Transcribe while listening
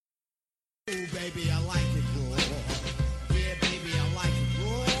baby, I like it raw. Yeah, baby, I like it raw.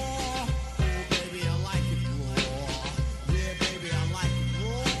 Oh, baby, I like it raw. Yeah, baby, I like it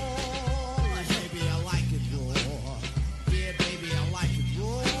raw. Baby, I like it raw. Yeah, baby, I like it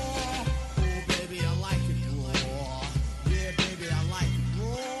raw. Oh, baby, I like it raw. Yeah, baby, I like it raw.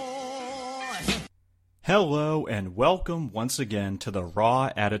 Hello and welcome once again to the Raw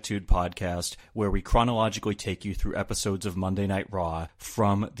Attitude Podcast, where we chronologically take you through episodes of Monday Night Raw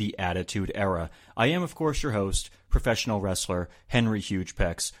from the Attitude Era. I am, of course, your host, professional wrestler Henry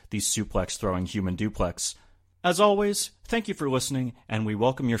Hugepex, the suplex-throwing human duplex. As always, thank you for listening, and we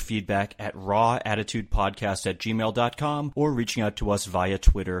welcome your feedback at rawattitudepodcast@gmail.com or reaching out to us via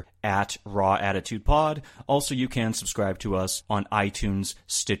Twitter at rawattitudepod. Also, you can subscribe to us on iTunes,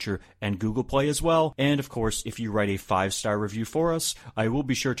 Stitcher, and Google Play as well. And of course, if you write a 5-star review for us, I will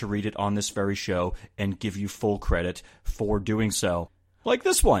be sure to read it on this very show and give you full credit for doing so. Like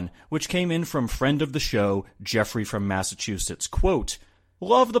this one, which came in from friend of the show, Jeffrey from Massachusetts. Quote,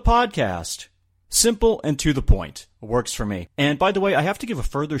 "Love the podcast. Simple and to the point. Works for me." And by the way, I have to give a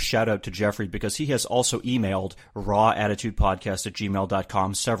further shout out to Jeffrey because he has also emailed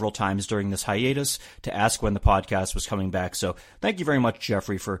rawattitudepodcast@gmail.com several times during this hiatus to ask when the podcast was coming back. So thank you very much,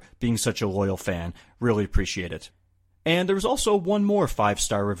 Jeffrey, for being such a loyal fan. Really appreciate it. And there was also one more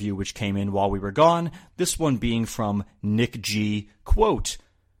 5-star review which came in while we were gone, this one being from Nick G. Quote,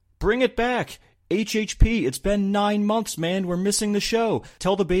 "Bring it back. HHP, it's been 9 months, man. We're missing the show.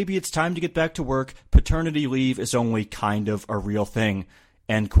 Tell the baby it's time to get back to work. Paternity leave is only kind of a real thing."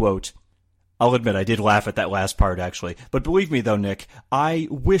 End quote. I'll admit I did laugh at that last part, actually. But believe me, though, Nick, I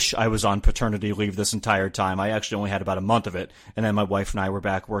wish I was on paternity leave this entire time. I actually only had about a month of it, and then my wife and I were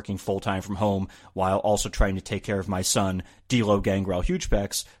back working full-time from home while also trying to take care of my son, D'Lo Gangrel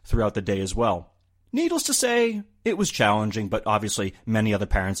Hugepex, throughout the day as well. Needless to say, it was challenging, but obviously many other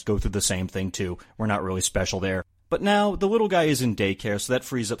parents go through the same thing too. We're not really special there. But now, the little guy is in daycare, so that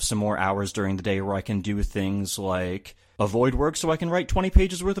frees up some more hours during the day where I can do things like avoid work so I can write 20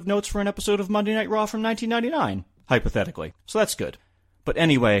 pages worth of notes for an episode of Monday Night Raw from 1999, hypothetically. So that's good. But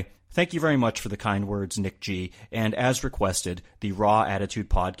anyway, thank you very much for the kind words, Nick G. And as requested, the Raw Attitude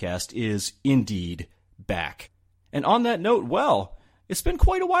Podcast is indeed back. And on that note, well, it's been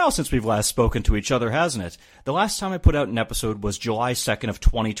quite a while since we've last spoken to each other, hasn't it? The last time I put out an episode was July 2nd of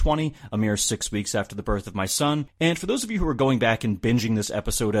 2020, a mere 6 weeks after the birth of my son. And for those of you who are going back and binging this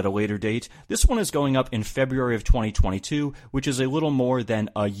episode at a later date, this one is going up in February of 2022, which is a little more than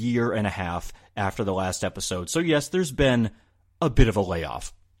a year and a half after the last episode. So yes, there's been a bit of a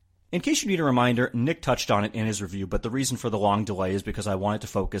layoff. In case you need a reminder, Nick touched on it in his review, but the reason for the long delay is because I wanted to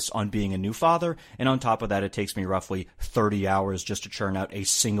focus on being a new father, and on top of that, it takes me roughly 30 hours just to churn out a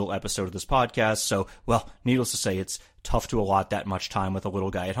single episode of this podcast, so, well, needless to say, it's tough to allot that much time with a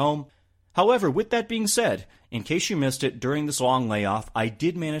little guy at home. However, with that being said, in case you missed it, during this long layoff, I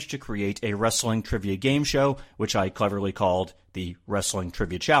did manage to create a wrestling trivia game show, which I cleverly called the Wrestling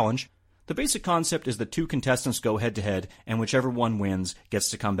Trivia Challenge. The basic concept is that 2 contestants go head-to-head, and whichever one wins gets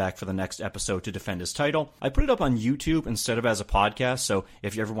to come back for the next episode to defend his title. I put it up on YouTube instead of as a podcast, so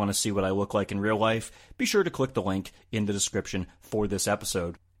if you ever want to see what I look like in real life, be sure to click the link in the description for this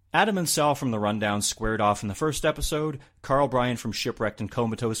episode. Adam and Sal from The Rundown squared off in the first episode, Carl Bryan from Shipwrecked and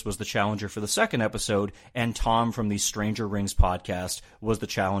Comatose was the challenger for the second episode, and Tom from the Stranger Rings podcast was the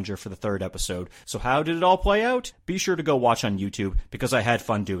challenger for the third episode. So how did it all play out? Be sure to go watch on YouTube, because I had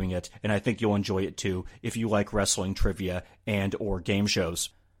fun doing it, and I think you'll enjoy it too if you like wrestling trivia and or game shows.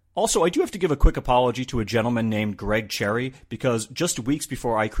 Also, I do have to give a quick apology to a gentleman named Greg Cherry, because just weeks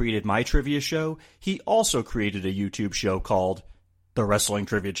before I created my trivia show, he also created a YouTube show called The Wrestling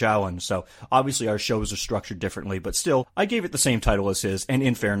Trivia Challenge. So obviously our shows are structured differently, but still, I gave it the same title as his, and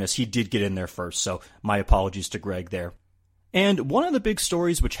in fairness, he did get in there first, so my apologies to Greg there. And one of the big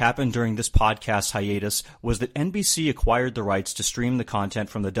stories which happened during this podcast hiatus was that NBC acquired the rights to stream the content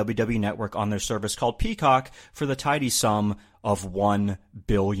from the WWE Network on their service called Peacock for the tidy sum of $1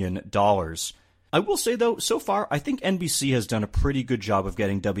 billion. I will say, though, so far, I think NBC has done a pretty good job of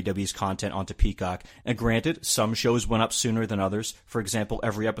getting WWE's content onto Peacock. And granted, some shows went up sooner than others. For example,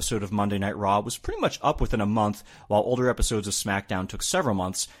 every episode of Monday Night Raw was pretty much up within a month, while older episodes of SmackDown took several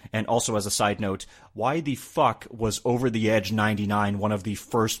months. And also, as a side note, why the fuck was Over the Edge 99 one of the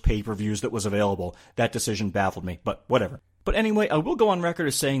first pay-per-views that was available? That decision baffled me, but whatever. But anyway, I will go on record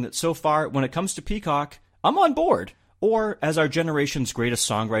as saying that so far, when it comes to Peacock, I'm on board. Or, as our generation's greatest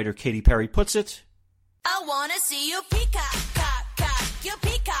songwriter Katy Perry puts it, I wanna see you peacock, cock, cock, you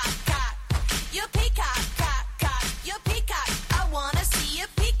peacock, cock, you peacock, cock, cock, you peacock. I wanna see you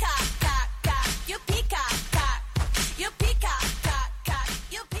peacock, cock, cock, you peacock, cock, you peacock, cock, cock,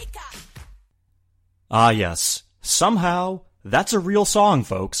 you peacock. Ah yes, somehow, that's a real song,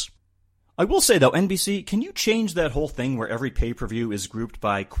 folks. I will say though, NBC, can you change that whole thing where every pay-per-view is grouped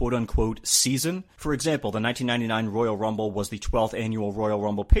by quote-unquote season? For example, the 1999 Royal Rumble was the 12th annual Royal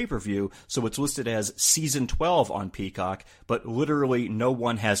Rumble pay-per-view, so it's listed as Season 12 on Peacock, but literally no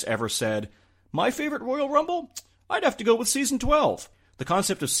one has ever said, my favorite Royal Rumble? I'd have to go with Season 12. The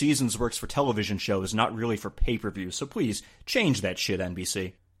concept of seasons works for television shows, not really for pay-per-view, so please change that shit,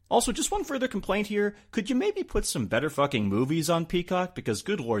 NBC. Also, just one further complaint here. Could you maybe put some better fucking movies on Peacock? Because,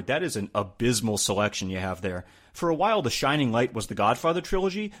 good lord, that is an abysmal selection you have there. For a while, The Shining Light was the Godfather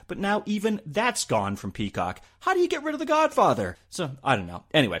trilogy, but now even that's gone from Peacock. How do you get rid of The Godfather? So, I don't know.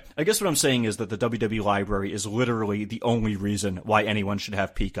 Anyway, I guess what I'm saying is that the WWE library is literally the only reason why anyone should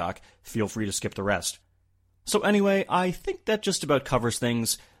have Peacock. Feel free to skip the rest. So anyway, I think that just about covers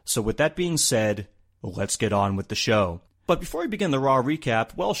things. So with that being said, let's get on with the show. But before we begin the Raw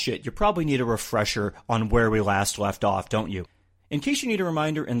recap, well shit, you probably need a refresher on where we last left off, don't you? In case you need a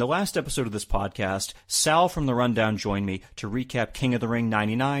reminder, in the last episode of this podcast, Sal from The Rundown joined me to recap King of the Ring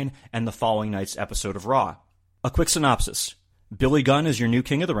 99 and the following night's episode of Raw. A quick synopsis. Billy Gunn is your new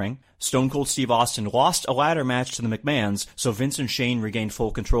King of the Ring. Stone Cold Steve Austin lost a ladder match to the McMahons, so Vince and Shane regained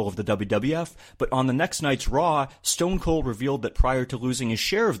full control of the WWF, but on the next night's Raw, Stone Cold revealed that prior to losing his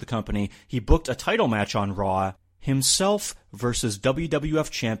share of the company, he booked a title match on Raw, himself versus WWF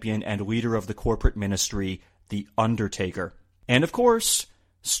champion and leader of the corporate ministry, The Undertaker. And of course,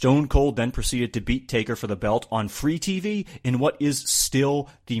 Stone Cold then proceeded to beat Taker for the belt on free TV in what is still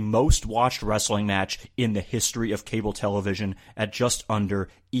the most watched wrestling match in the history of cable television at just under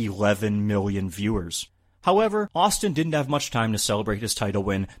 11 million viewers. However, Austin didn't have much time to celebrate his title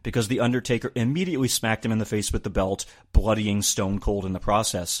win because The Undertaker immediately smacked him in the face with the belt, bloodying Stone Cold in the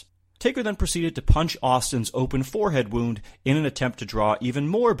process. Taker then proceeded to punch Austin's open forehead wound in an attempt to draw even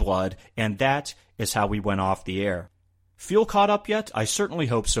more blood, and that is how we went off the air. Feel caught up yet? I certainly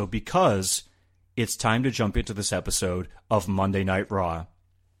hope so, because it's time to jump into this episode of Monday Night Raw.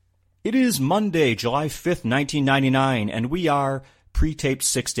 It is Monday, July 5th, 1999, and we are pre-taped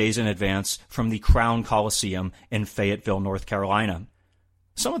 6 days in advance from the Crown Coliseum in Fayetteville, North Carolina.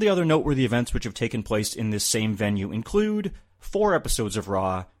 Some of the other noteworthy events which have taken place in this same venue include 4 episodes of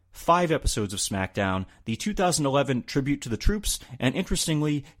Raw, 5 episodes of SmackDown, the 2011 Tribute to the Troops, and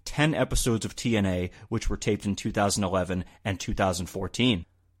interestingly, 10 episodes of TNA, which were taped in 2011 and 2014.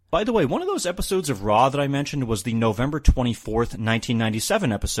 By the way, one of those episodes of Raw that I mentioned was the November 24th,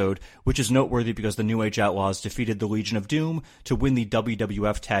 1997 episode, which is noteworthy because the New Age Outlaws defeated the Legion of Doom to win the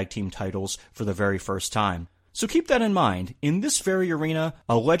WWF Tag Team titles for the very first time. So keep that in mind. In this very arena,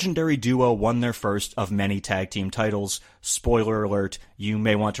 a legendary duo won their first of many tag team titles. Spoiler alert, you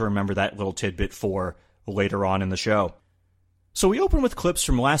may want to remember that little tidbit for later on in the show. So we open with clips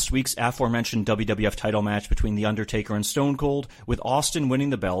from last week's aforementioned WWF title match between The Undertaker and Stone Cold, with Austin winning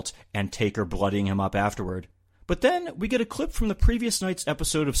the belt and Taker bloodying him up afterward. But then we get a clip from the previous night's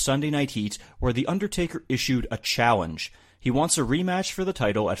episode of Sunday Night Heat where The Undertaker issued a challenge. He wants a rematch for the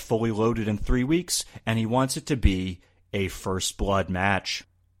title at Fully Loaded in 3 weeks, and he wants it to be a First Blood match.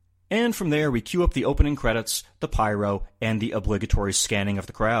 And from there, we cue up the opening credits, the pyro, and the obligatory scanning of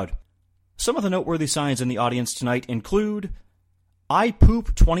the crowd. Some of the noteworthy signs in the audience tonight include I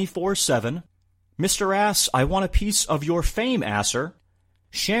Poop 24/7, Mr. Ass, I Want a Piece of Your Fame, Asser,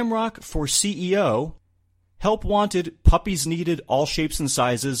 Shamrock for CEO, Help Wanted, Puppies Needed, All Shapes and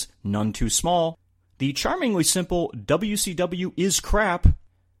Sizes, None Too Small, the charmingly simple WCW is crap,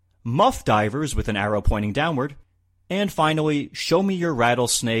 Muff Divers with an arrow pointing downward, and finally, Show Me Your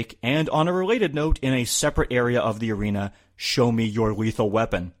Rattlesnake, and on a related note, in a separate area of the arena, Show Me Your Lethal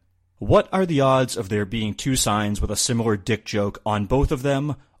Weapon. What are the odds of there being 2 signs with a similar dick joke on both of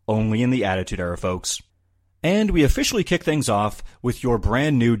them? Only in the Attitude Era, folks. And we officially kick things off with your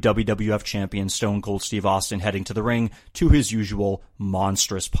brand new WWF champion Stone Cold Steve Austin heading to the ring to his usual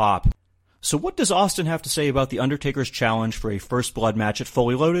monstrous pop. So what does Austin have to say about The Undertaker's challenge for a First Blood match at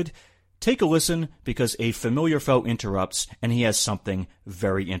Fully Loaded? Take a listen, because a familiar foe interrupts, and he has something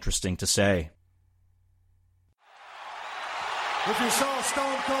very interesting to say. If you saw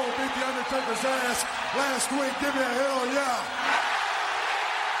Stone Cold beat The Undertaker's ass last week, give me a hell yeah.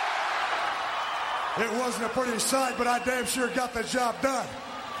 It wasn't a pretty sight, but I damn sure got the job done.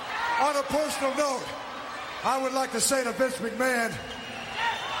 On a personal note, I would like to say to Vince McMahon,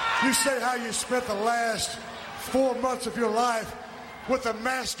 you say how you spent the last 4 months of your life with a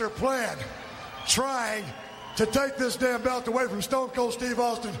master plan, trying to take this damn belt away from Stone Cold Steve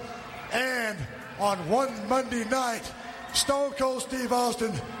Austin. And on one Monday night, Stone Cold Steve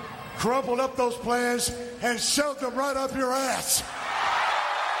Austin crumpled up those plans and shoved them right up your ass.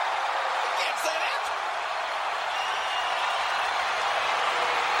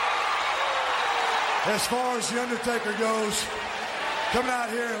 As far as The Undertaker goes, coming out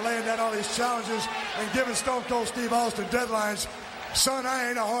here and laying down all these challenges and giving Stone Cold Steve Austin deadlines, son, I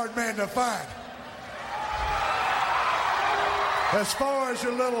ain't a hard man to find. As far as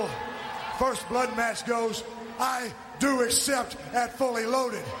your little first blood match goes, I do accept at Fully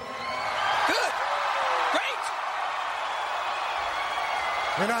Loaded. Good. Great.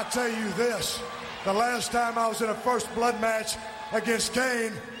 And I tell you this, the last time I was in a first blood match against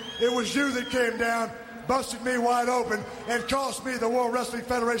Kane, it was you that came down, busted me wide open, and cost me the World Wrestling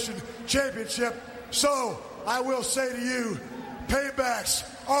Federation Championship. So, I will say to you, paybacks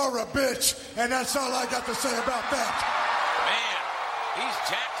are a bitch, and that's all I got to say about that. Man, he's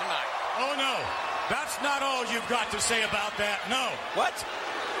jacked tonight. Oh, no. That's not all you've got to say about that. No. What?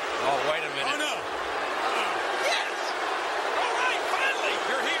 Oh, wait a minute. Oh, no. Yes. All right, finally.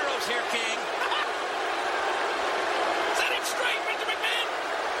 Your hero's here, King. Set him straight, Mr. McMahon.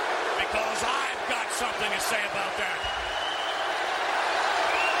 Because I've got something to say about that.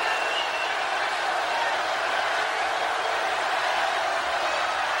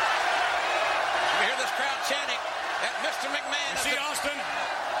 You hear this crowd chanting at Mr. McMahon. You see, Austin?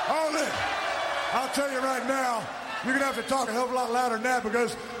 Hold it. I'll tell you right now, you're going to have to talk a hell of a lot louder than that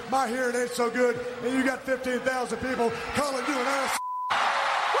because my hearing ain't so good, and you got 15,000 people calling you an ass.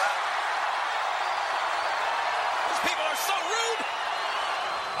 These people are so rude.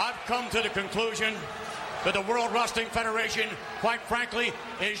 I've come to the conclusion that the World Wrestling Federation, quite frankly,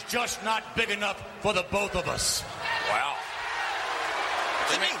 is just not big enough for the both of us. Wow.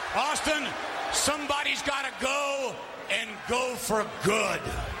 What do you mean? Austin, somebody's got to go and go for good.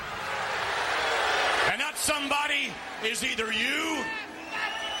 And that somebody is either you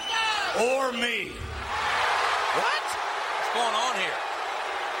or me. What? What's going on here?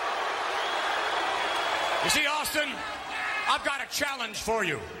 You see, Austin, I've got a challenge for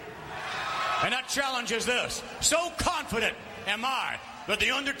you. And that challenge is this. So confident am I that The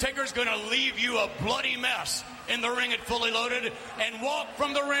Undertaker's going to leave you a bloody mess in the ring at Fully Loaded and walk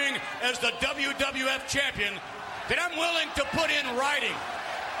from the ring as the WWF champion that I'm willing to put in writing.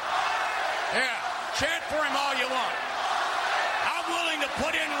 Yeah, chant for him all you want. I'm willing to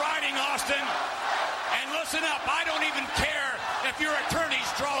put in writing, Austin. And listen up, I don't even care if your attorneys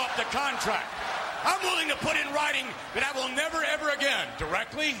draw up the contract. I'm willing to put in writing that I will never, ever again,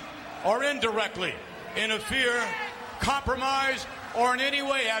 directly or indirectly, interfere, compromise, or in any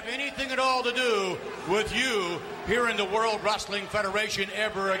way have anything at all to do with you here in the World Wrestling Federation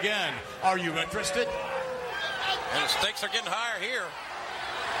ever again. Are you interested? And the stakes are getting higher here.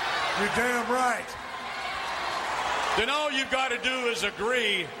 You're damn right. Then all you've got to do is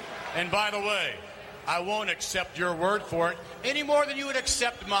agree. And by the way, I won't accept your word for it any more than you would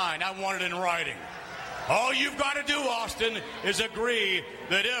accept mine. I want it in writing. All you've got to do, Austin, is agree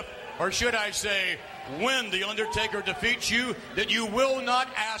that if, or should I say, when The Undertaker defeats you, that you will not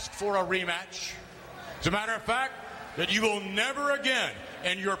ask for a rematch. As a matter of fact, that you will never again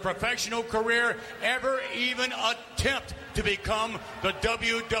in your professional career ever even attempt to become the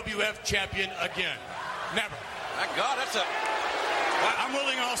WWF champion again. Never. My God, that's a... I'm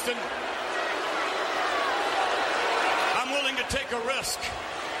willing, Austin. I'm willing to take a risk.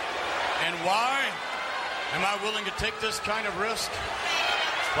 And why am I willing to take this kind of risk?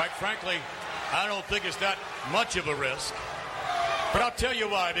 Quite frankly, I don't think it's that much of a risk. But I'll tell you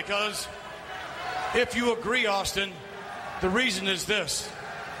why, because if you agree, Austin, the reason is this.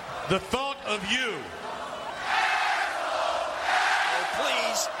 The thought of you. Oh,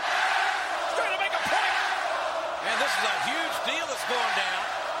 please. He's trying to make a point. Man, this is a huge deal that's going down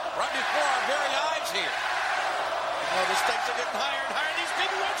right before our very eyes here. Oh, the stakes are getting higher and higher. These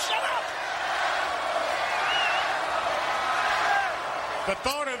people won't shut up. The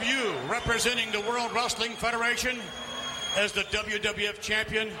thought of you representing the World Wrestling Federation as the WWF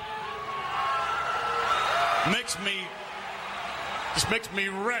champion makes me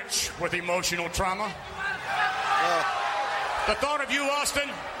rich with emotional trauma. The thought of you, Austin,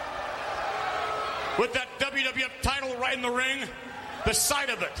 with that WWF title right in the ring, the sight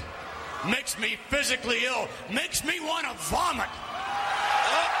of it makes me physically ill, makes me want to vomit.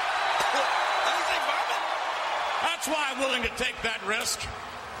 That's why I'm willing to take that risk.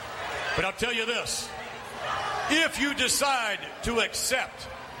 But I'll tell you this. If you decide to accept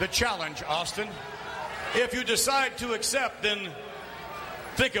the challenge, Austin, if you decide to accept, then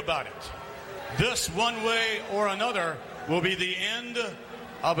think about it. This, one way or another, will be the end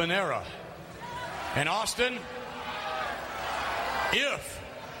of an era. And Austin, if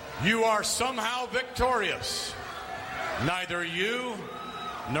you are somehow victorious, neither you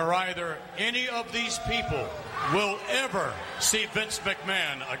nor either any of these people will ever see Vince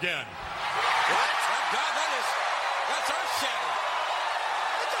McMahon again. What? God, that's earth-shattering.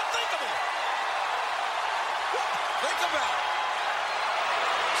 It's unthinkable. Think about it.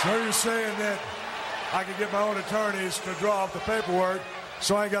 So you're saying that I can get my own attorneys to draw up the paperwork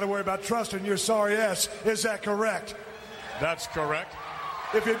so I ain't got to worry about trusting your sorry ass. Is that correct? That's correct.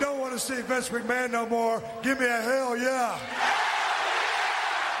 If you don't want to see Vince McMahon no more, give me a hell yeah.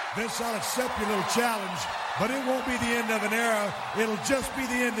 Vince, I'll accept your little challenge, but it won't be the end of an era. It'll just be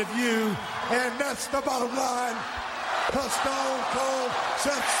the end of you. And that's the bottom line. 'Cause Stone Cold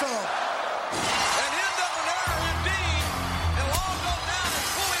said so. An end of an era indeed. And long go down and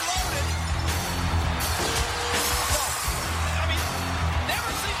fully loaded. Well, I mean,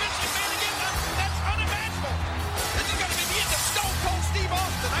 never see Vince McMahon again. That's unimaginable. This is going to be the end of Stone Cold Steve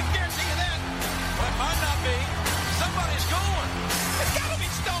Austin. I guarantee you that. Well, it might not be. Somebody's going. It's got to be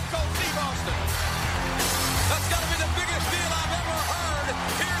Stone Cold Steve Austin. That's got to be the biggest deal I've ever heard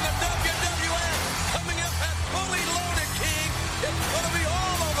here in the WWF. Coming up at fully loaded, King. It's going to be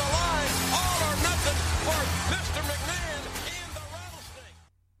all on the line, all or nothing for Mr. McMahon in the rattlesnake.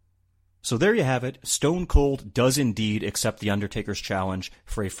 So there you have it. Stone Cold does indeed accept The Undertaker's challenge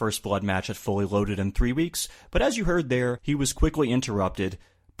for a First Blood match at Fully Loaded in 3 weeks, but as you heard there, he was quickly interrupted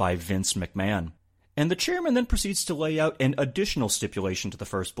by Vince McMahon. And the chairman then proceeds to lay out an additional stipulation to the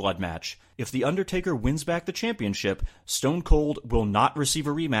First Blood match. If The Undertaker wins back the championship, Stone Cold will not receive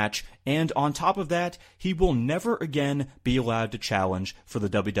a rematch, and on top of that, he will never again be allowed to challenge for the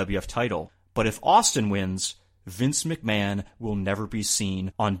WWF title. But if Austin wins, Vince McMahon will never be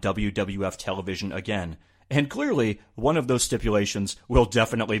seen on WWF television again. And clearly, one of those stipulations will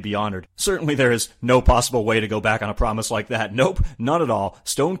definitely be honored. Certainly there is no possible way to go back on a promise like that. Nope, none at all.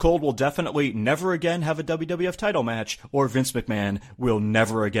 Stone Cold will definitely never again have a WWF title match, or Vince McMahon will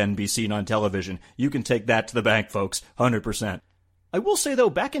never again be seen on television. You can take that to the bank, folks, 100%. I will say, though,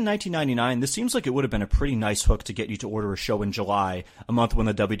 back in 1999, this seems like it would have been a pretty nice hook to get you to order a show in July, a month when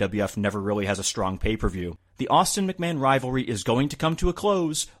the WWF never really has a strong pay-per-view. The Austin-McMahon rivalry is going to come to a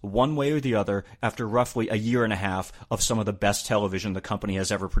close, one way or the other, after roughly a year and a half of some of the best television the company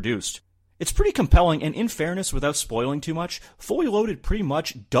has ever produced. It's pretty compelling, and in fairness, without spoiling too much, Fully Loaded pretty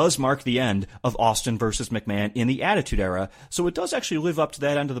much does mark the end of Austin versus McMahon in the Attitude Era, so it does actually live up to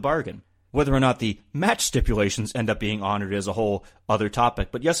that end of the bargain. Whether or not the match stipulations end up being honored is a whole other topic.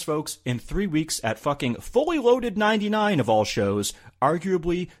 But yes, folks, in 3 weeks at fucking Fully Loaded 99 of all shows,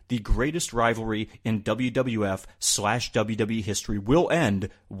 arguably the greatest rivalry in WWF/WWE history will end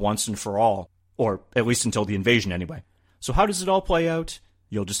once and for all. Or at least until the invasion anyway. So how does it all play out?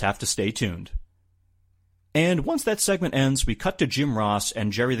 You'll just have to stay tuned. And once that segment ends, we cut to Jim Ross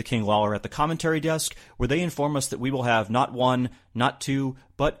and Jerry the King Lawler at the commentary desk, where they inform us that we will have not 1, not 2,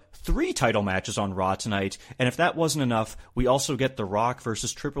 but 3 title matches on Raw tonight, and if that wasn't enough, we also get The Rock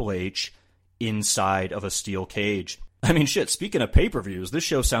versus Triple H inside of a steel cage. I mean, shit, speaking of pay-per-views, this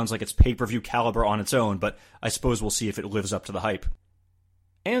show sounds like it's pay-per-view caliber on its own, but I suppose we'll see if it lives up to the hype.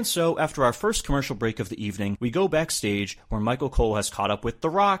 And so, after our first commercial break of the evening, we go backstage where Michael Cole has caught up with The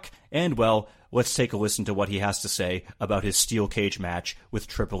Rock, and, well, let's take a listen to what he has to say about his steel cage match with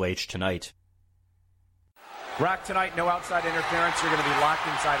Triple H tonight. Rock, tonight, no outside interference. You're going to be locked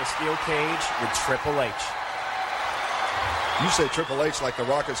inside a steel cage with Triple H. You say Triple H like The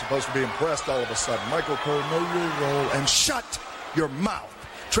Rock is supposed to be impressed all of a sudden. Michael Cole, know your role and shut your mouth.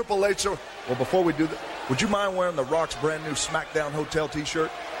 Triple H, well, before we do that, would you mind wearing The Rock's brand new SmackDown Hotel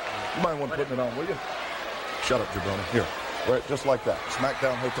t-shirt? You mind putting it on, will you? Shut up, Jabroni. Here, wear it just like that.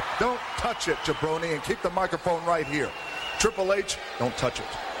 SmackDown Hotel. Don't touch it, Jabroni, and keep the microphone right here. Triple H, don't touch it.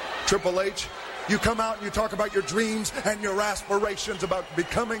 Triple H, you come out and you talk about your dreams and your aspirations about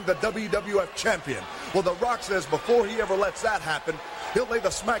becoming the WWF champion. Well, The Rock says before he ever lets that happen, he'll lay the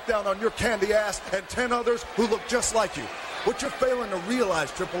smackdown on your candy ass and 10 others who look just like you. What you're failing to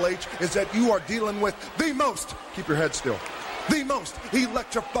realize, Triple H, is that you are dealing with the most, keep your head still, the most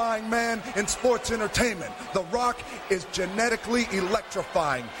electrifying man in sports entertainment. The Rock is genetically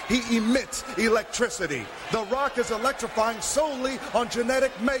electrifying. He emits electricity. The Rock is electrifying solely on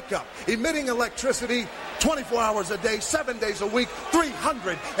genetic makeup, emitting electricity 24 hours a day, 7 days a week,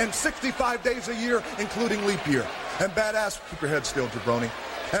 365 days a year, including leap year. And badass, keep your head still, Jabroni.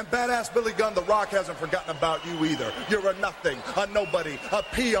 And badass Billy Gunn, The Rock hasn't forgotten about you either. You're a nothing, a nobody, a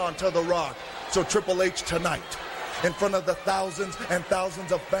peon to The Rock. So Triple H tonight, in front of the thousands and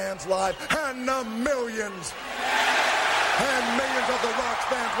thousands of fans live, and the millions and millions of The Rock's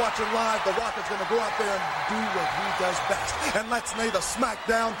fans watching live, The Rock is going to go out there and do what he does best. And let's lay the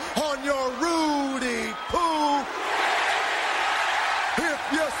smackdown on your Rudy Poo. If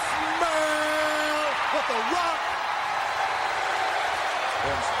you smell what The Rock...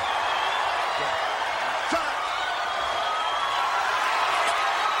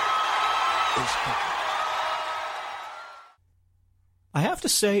 I have to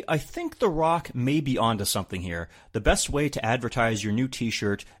say, I think The Rock may be onto something here. The best way to advertise your new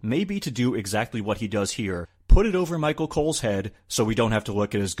t-shirt may be to do exactly what he does here. Put it over Michael Cole's head so we don't have to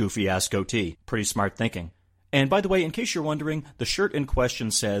look at his goofy-ass goatee. Pretty smart thinking. And by the way, in case you're wondering, the shirt in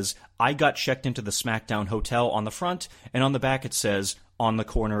question says, "I got checked into the SmackDown Hotel" on the front, and on the back it says, "On the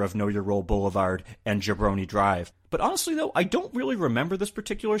corner of Know Your Role Boulevard and Jabroni Drive." But honestly though, I don't really remember this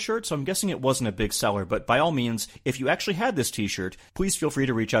particular shirt, so I'm guessing it wasn't a big seller. But by all means, if you actually had this t-shirt, please feel free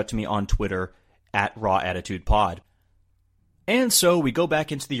to reach out to me on Twitter, @RawAttitudePod. And so we go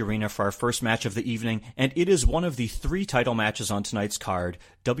back into the arena for our first match of the evening, and it is one of the 3 title matches on tonight's card.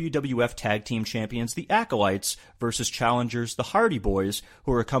 WWF Tag Team Champions, the Acolytes, versus challengers, the Hardy Boys,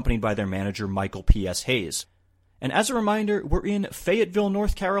 who are accompanied by their manager, Michael P.S. Hayes. And as a reminder, we're in Fayetteville,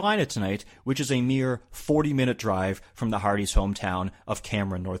 North Carolina tonight, which is a mere 40-minute drive from the Hardys' hometown of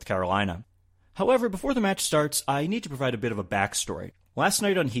Cameron, North Carolina. However, before the match starts, I need to provide a bit of a backstory. Last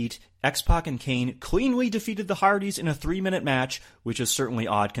night on Heat, X-Pac and Kane cleanly defeated the Hardys in a 3-minute match, which is certainly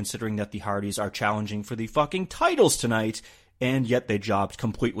odd considering that the Hardys are challenging for the fucking titles tonight, and yet they jobbed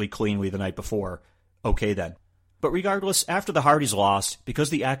completely cleanly the night before. Okay then. But regardless, after the Hardys lost, because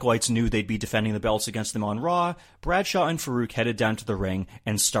the Acolytes knew they'd be defending the belts against them on Raw, Bradshaw and Farouk headed down to the ring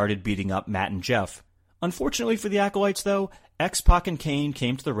and started beating up Matt and Jeff. Unfortunately for the Acolytes, though, X-Pac and Kane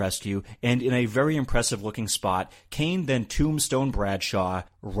came to the rescue, and in a very impressive-looking spot, Kane then tombstone Bradshaw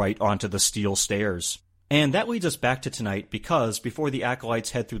right onto the steel stairs. And that leads us back to tonight because before the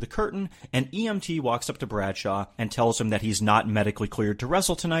Acolytes head through the curtain, an EMT walks up to Bradshaw and tells him that he's not medically cleared to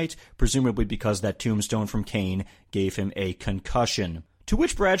wrestle tonight, presumably because that tombstone from Kane gave him a concussion. To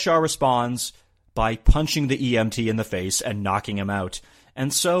which Bradshaw responds by punching the EMT in the face and knocking him out.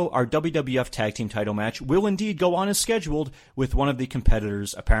 And so our WWF Tag Team title match will indeed go on as scheduled, with one of the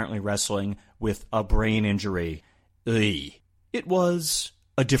competitors apparently wrestling with a brain injury. It was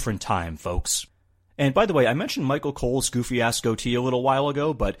a different time, folks. And by the way, I mentioned Michael Cole's goofy-ass goatee a little while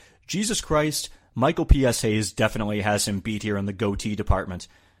ago, but Jesus Christ, Michael P.S. Hayes definitely has him beat here in the goatee department.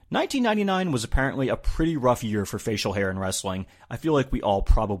 1999 was apparently a pretty rough year for facial hair in wrestling. I feel like we all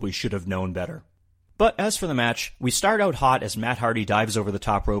probably should have known better. But as for the match, we start out hot as Matt Hardy dives over the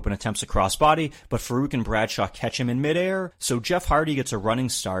top rope and attempts a crossbody, but Farouk and Bradshaw catch him in midair, so Jeff Hardy gets a running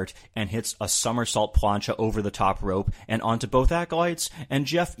start and hits a somersault plancha over the top rope and onto both Acolytes, and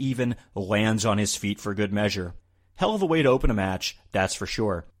Jeff even lands on his feet for good measure. Hell of a way to open a match, that's for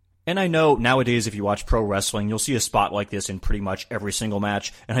sure. And I know nowadays if you watch pro wrestling, you'll see a spot like this in pretty much every single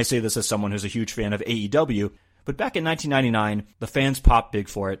match, and I say this as someone who's a huge fan of AEW, but back in 1999, the fans popped big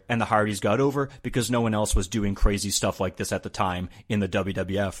for it, and the Hardys got over because no one else was doing crazy stuff like this at the time in the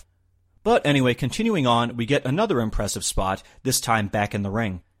WWF. But anyway, continuing on, we get another impressive spot, this time back in the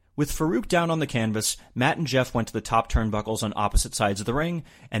ring. With Farouk down on the canvas, Matt and Jeff went to the top turnbuckles on opposite sides of the ring,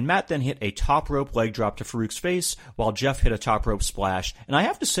 and Matt then hit a top rope leg drop to Farouk's face, while Jeff hit a top rope splash. And I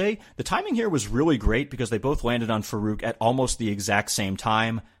have to say, the timing here was really great because they both landed on Farouk at almost the exact same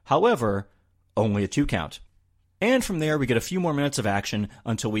time. However, only a 2 count. And from there, we get a few more minutes of action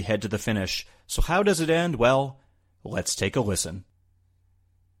until we head to the finish. So how does it end? Well, let's take a listen.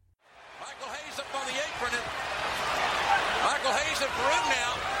 Michael Hayes up on the apron. And Michael Hayes and Farouk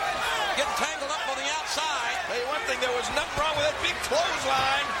now getting tangled up on the outside. Hey, one thing, there was nothing wrong with that big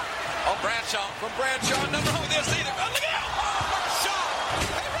clothesline. Oh, Bradshaw. From Bradshaw, nothing wrong with this either. Oh, look out! Oh, Bradshaw!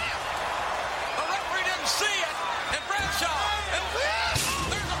 Look at that! The referee didn't see it. And Bradshaw. And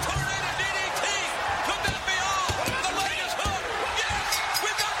there's a tornado DDT. Could that be all? The leg is hooked. Yes!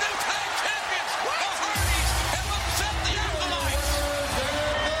 We've got new tag champions. The Hardys have upset the Acolytes.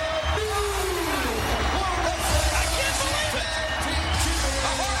 I can't believe it.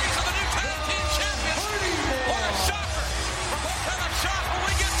 The Hardys are the new tag team champions. What a shocker. But what kind of shock will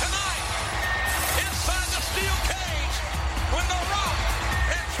we get tonight? Inside the steel cage when The Rock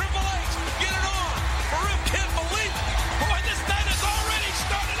and Triple H get it on. Farouk can't believe it. Boy, this night has already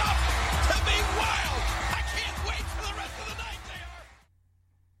started up to be wild. I can't wait for the rest of the night, JR.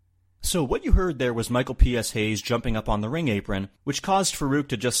 So what you heard there was Michael P.S. Hayes jumping up on the ring apron, which caused Farouk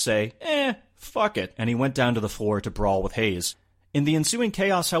to just say, fuck it, and he went down to the floor to brawl with Hayes. In the ensuing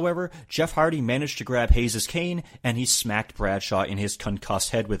chaos, however, Jeff Hardy managed to grab Hayes' cane, and he smacked Bradshaw in his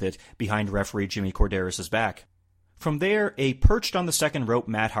concussed head with it behind referee Jimmy Corderas' back. From there, a perched on the second rope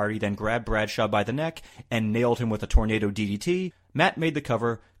Matt Hardy then grabbed Bradshaw by the neck and nailed him with a tornado DDT. Matt made the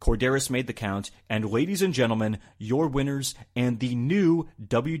cover, Corderas made the count, and ladies and gentlemen, your winners and the new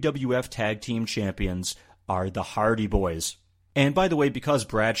WWF Tag Team Champions are the Hardy Boys. And by the way, because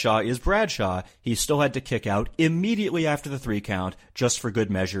Bradshaw is Bradshaw, he still had to kick out immediately after the 3 count, just for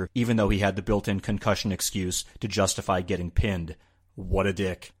good measure, even though he had the built-in concussion excuse to justify getting pinned. What a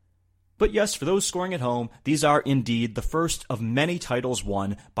dick. But yes, for those scoring at home, these are indeed the first of many titles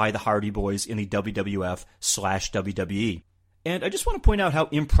won by the Hardy Boys in the WWF/WWE. And I just want to point out how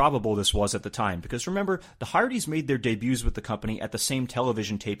improbable this was at the time, because remember, the Hardys made their debuts with the company at the same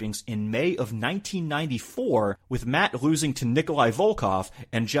television tapings in May of 1994, with Matt losing to Nikolai Volkov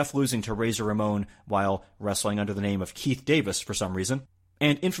and Jeff losing to Razor Ramon while wrestling under the name of Keith Davis for some reason.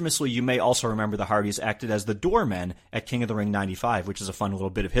 And infamously, you may also remember the Hardys acted as the Doormen at King of the Ring 95, which is a fun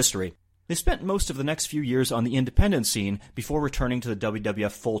little bit of history. They spent most of the next few years on the independent scene before returning to the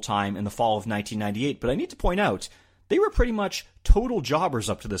WWF full-time in the fall of 1998, but I need to point out, they were pretty much total jobbers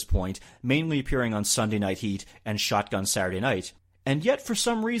up to this point, mainly appearing on Sunday Night Heat and Shotgun Saturday Night. And yet, for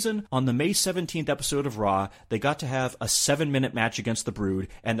some reason, on the May 17th episode of Raw, they got to have a 7-minute match against the Brood,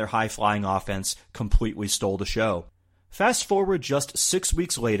 and their high-flying offense completely stole the show. Fast forward just 6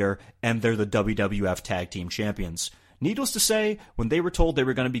 weeks later, and they're the WWF Tag Team Champions. Needless to say, when they were told they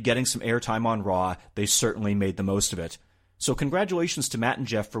were going to be getting some airtime on Raw, they certainly made the most of it. So congratulations to Matt and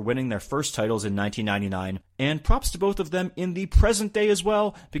Jeff for winning their first titles in 1999, and props to both of them in the present day as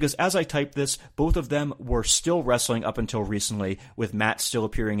well, because as I type this, both of them were still wrestling up until recently, with Matt still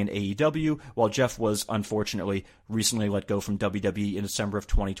appearing in AEW, while Jeff was, unfortunately, recently let go from WWE in December of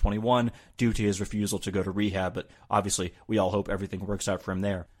 2021 due to his refusal to go to rehab, but obviously we all hope everything works out for him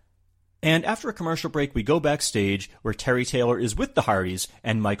there. And after a commercial break, we go backstage where Terry Taylor is with the Hardys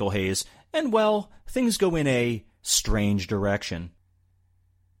and Michael Hayes, and well, things go in a strange direction.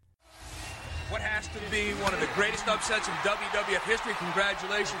 What has to be one of the greatest upsets in WWF history.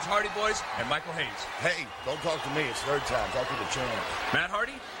 Congratulations, Hardy Boys and Michael Hayes. Hey, don't talk to me. It's third time. Talk to the champ. Matt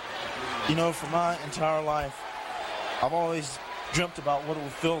Hardy? You know, for my entire life, I've always dreamt about what it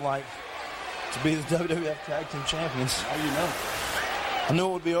would feel like to be the WWF Tag Team Champions. How do you know? I knew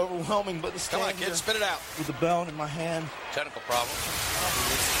it would be overwhelming, but to stand Come on, kid, spit it out. with the belt in my hand, Technical problem.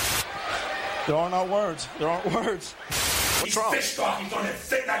 there are not words. There aren't words. What's wrong? Fish talking's on that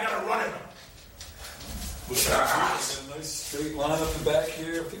thing. I gotta run it. Got a nice straight line up the back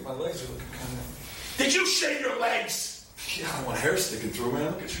here. I think my legs are looking kind of... Did you shave your legs? Yeah, I don't want hair sticking through,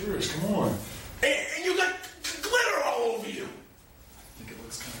 man. Look at yours. Come on. And you got glitter all over you. I think it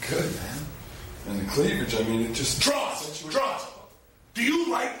looks kind of good, man. And the cleavage, I mean, it just... Draws. Do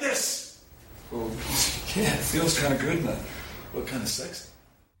you like this? Well, yeah, it feels kind of good and I look kind of sexy.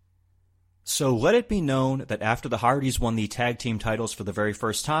 So let it be known that after the Hardys won the tag team titles for the very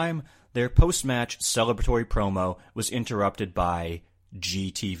first time, their post-match celebratory promo was interrupted by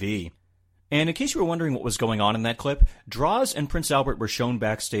GTV. And in case you were wondering what was going on in that clip, Droz and Prince Albert were shown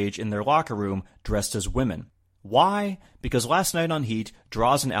backstage in their locker room dressed as women. Why? Because last night on Heat,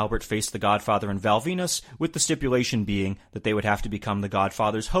 Droz and Albert faced the Godfather and Val Venus, with the stipulation being that they would have to become the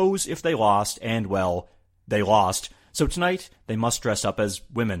Godfather's hoes if they lost, and well, they lost. So tonight, they must dress up as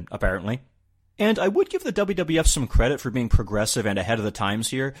women, apparently. And I would give the WWF some credit for being progressive and ahead of the times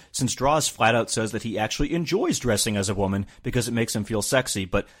here, since Droz flat out says that he actually enjoys dressing as a woman because it makes him feel sexy,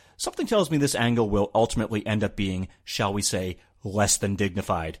 but something tells me this angle will ultimately end up being, shall we say, less than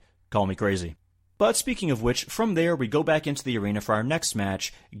dignified. Call me crazy. But speaking of which, from there we go back into the arena for our next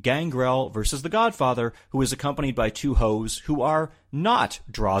match, Gangrel versus the Godfather, who is accompanied by two hoes who are not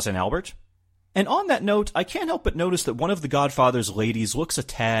Droz and Albert. And on that note, I can't help but notice that one of the Godfather's ladies looks a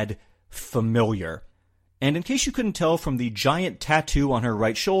tad familiar. And in case you couldn't tell from the giant tattoo on her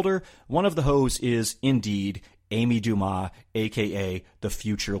right shoulder, one of the hoes is, indeed, Amy Dumas, aka the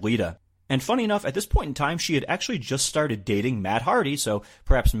future Lita. And funny enough, at this point in time, she had actually just started dating Matt Hardy, so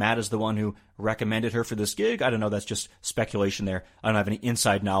perhaps Matt is the one who recommended her for this gig. I don't know, that's just speculation there. I don't have any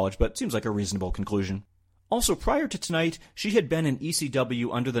inside knowledge, but it seems like a reasonable conclusion. Also, prior to tonight, she had been in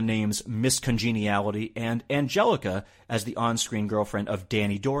ECW under the names Miss Congeniality and Angelica as the on-screen girlfriend of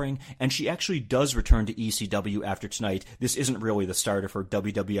Danny Doring, and she actually does return to ECW after tonight. This isn't really the start of her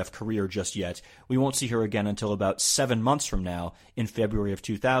WWF career just yet. We won't see her again until about 7 months from now, in February of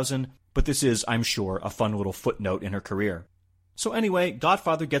 2000, but this is, I'm sure, a fun little footnote in her career. So anyway,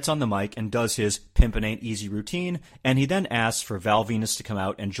 Godfather gets on the mic and does his Pimpin' Ain't Easy routine, and he then asks for Val Venus to come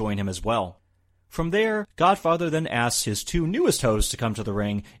out and join him as well. From there, Godfather then asks his two newest hoes to come to the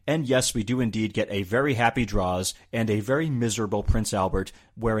ring, and yes, we do indeed get a very happy Droz and a very miserable Prince Albert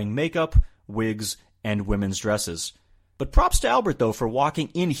wearing makeup, wigs, and women's dresses. But props to Albert, though, for walking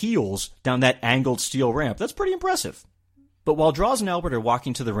in heels down that angled steel ramp. That's pretty impressive. But while Droz and Albert are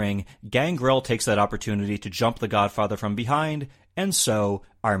walking to the ring, Gangrel takes that opportunity to jump the Godfather from behind, and so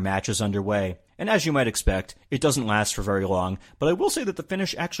our match is underway. And as you might expect, it doesn't last for very long, but I will say that the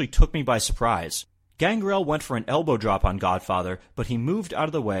finish actually took me by surprise. Gangrel went for an elbow drop on Godfather, but he moved out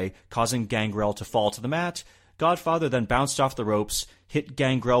of the way, causing Gangrel to fall to the mat. Godfather then bounced off the ropes, hit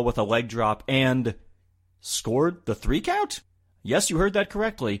Gangrel with a leg drop, and scored the 3 count? Yes, you heard that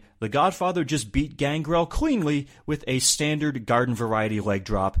correctly. The Godfather just beat Gangrel cleanly with a standard garden variety leg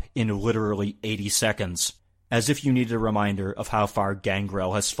drop in literally 80 seconds. As if you needed a reminder of how far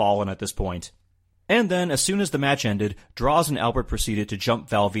Gangrel has fallen at this point. And then, as soon as the match ended, Droz and Albert proceeded to jump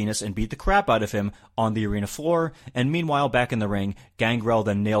Val Venus and beat the crap out of him on the arena floor, and meanwhile back in the ring, Gangrel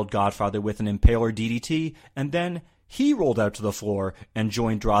then nailed Godfather with an Impaler DDT, and then he rolled out to the floor and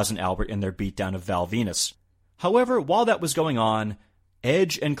joined Droz and Albert in their beatdown of Val Venus. However, while that was going on,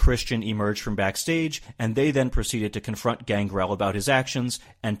 Edge and Christian emerged from backstage, and they then proceeded to confront Gangrel about his actions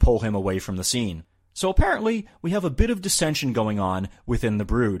and pull him away from the scene. So apparently, we have a bit of dissension going on within the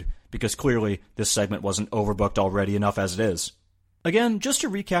Brood, because clearly this segment wasn't overbooked already enough as it is. Again, just to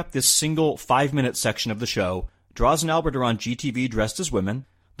recap this single 5-minute section of the show, Droz and Albert are on GTV dressed as women,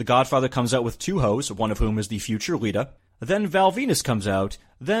 the Godfather comes out with 2 hoes, one of whom is the future Lita, then Val Venus comes out,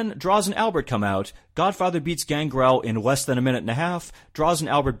 then Droz and Albert come out, Godfather beats Gangrel in less than a minute and a half, Droz and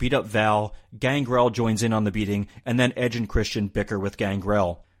Albert beat up Val, Gangrel joins in on the beating, and then Edge and Christian bicker with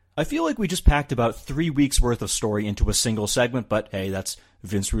Gangrel. I feel like we just packed about 3 weeks worth of story into a single segment, but hey, that's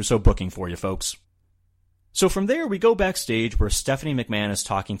Vince Russo booking for you folks. So from there, we go backstage where Stephanie McMahon is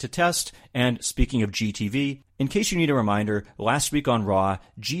talking to Test, and speaking of GTV, in case you need a reminder, last week on Raw,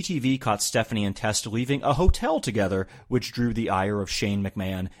 GTV caught Stephanie and Test leaving a hotel together, which drew the ire of Shane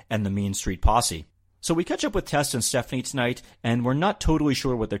McMahon and the Mean Street Posse. So we catch up with Test and Stephanie tonight, and we're not totally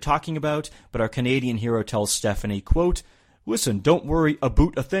sure what they're talking about, but our Canadian hero tells Stephanie, quote, "Listen, don't worry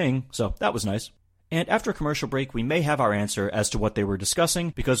about a thing," so that was nice. And after a commercial break, we may have our answer as to what they were discussing,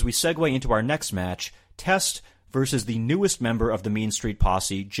 because we segue into our next match, Test versus the newest member of the Mean Street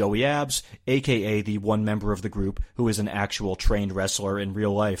Posse, Joey Abs, aka the one member of the group who is an actual trained wrestler in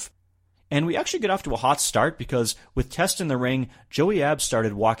real life. And we actually get off to a hot start because with Test in the ring, Joey Abs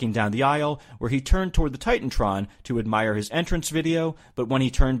started walking down the aisle where he turned toward the Titantron to admire his entrance video, but when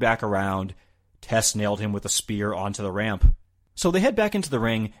he turned back around, Test nailed him with a spear onto the ramp. So they head back into the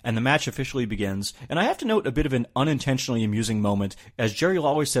ring, and the match officially begins, and I have to note a bit of an unintentionally amusing moment, as Jerry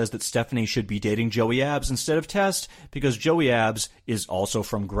Lawler says that Stephanie should be dating Joey Abs instead of Test, because Joey Abs is also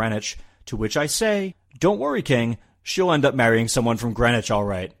from Greenwich, to which I say, don't worry, King, she'll end up marrying someone from Greenwich all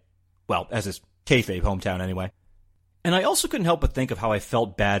right. Well, as his kayfabe hometown anyway. And I also couldn't help but think of how I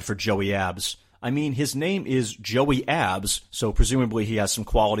felt bad for Joey Abs. I mean, his name is Joey Abs, so presumably he has some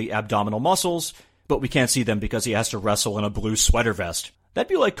quality abdominal muscles, but we can't see them because he has to wrestle in a blue sweater vest. That'd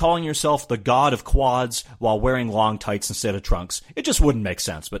be like calling yourself the god of quads while wearing long tights instead of trunks. It just wouldn't make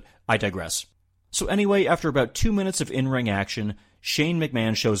sense, but I digress. So anyway, after about 2 minutes of in-ring action, Shane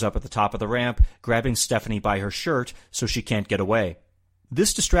McMahon shows up at the top of the ramp, grabbing Stephanie by her shirt so she can't get away.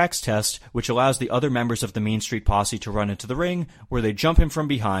 This distracts Test, which allows the other members of the Mean Street Posse to run into the ring, where they jump him from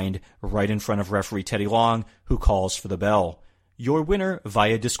behind, right in front of referee Teddy Long, who calls for the bell. Your winner,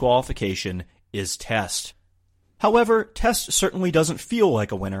 via disqualification, is Test. However, Test certainly doesn't feel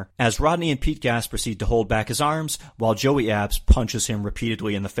like a winner, as Rodney and Pete Gas proceed to hold back his arms, while Joey Abs punches him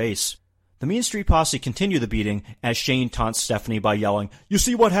repeatedly in the face. The Mean Street Posse continue the beating, as Shane taunts Stephanie by yelling, "You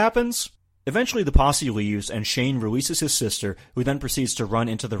see what happens?" Eventually the posse leaves, and Shane releases his sister, who then proceeds to run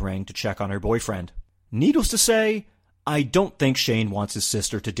into the ring to check on her boyfriend. Needless to say, I don't think Shane wants his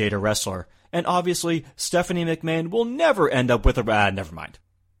sister to date a wrestler, and obviously, Stephanie McMahon will never end up with a... never mind.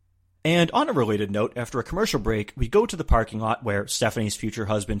 And on a related note, after a commercial break, we go to the parking lot where Stephanie's future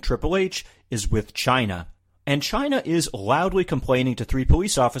husband, Triple H, is with Chyna. And Chyna is loudly complaining to 3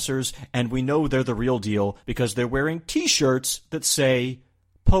 police officers, and we know they're the real deal because they're wearing t-shirts that say,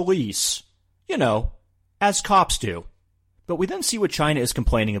 police. You know, as cops do. But we then see what Chyna is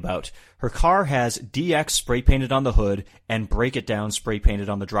complaining about. Her car has DX spray painted on the hood and Break It Down spray painted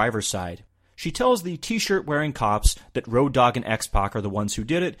on the driver's side. She tells the t-shirt wearing cops that Road Dogg and X-Pac are the ones who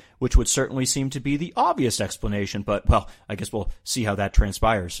did it, which would certainly seem to be the obvious explanation, but, well, I guess we'll see how that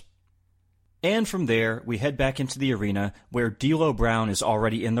transpires. And from there, we head back into the arena, where D'Lo Brown is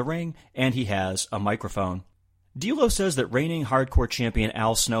already in the ring, and he has a microphone. D'Lo says that reigning hardcore champion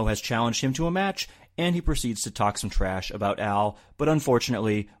Al Snow has challenged him to a match, and he proceeds to talk some trash about Al, but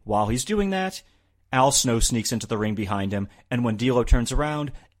unfortunately, while he's doing that, Al Snow sneaks into the ring behind him, and when D'Lo turns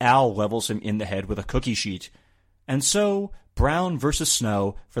around, Al levels him in the head with a cookie sheet. And so, Brown versus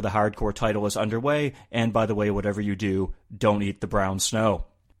Snow for the hardcore title is underway, and by the way, whatever you do, don't eat the brown snow.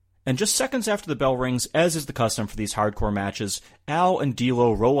 And just seconds after the bell rings, as is the custom for these hardcore matches, Al and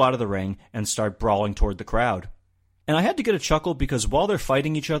D'Lo roll out of the ring and start brawling toward the crowd. And I had to get a chuckle because while they're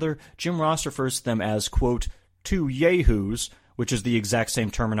fighting each other, Jim Ross refers to them as, quote, 2 yahoos, which is the exact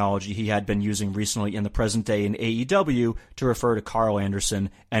same terminology he had been using recently in the present day in AEW to refer to Carl Anderson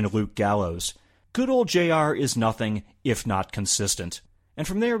and Luke Gallows. Good old JR is nothing if not consistent. And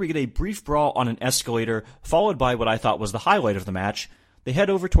from there we get a brief brawl on an escalator, followed by what I thought was the highlight of the match. They head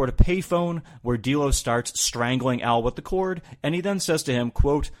over toward a payphone, where D'Lo starts strangling Al with the cord, and he then says to him,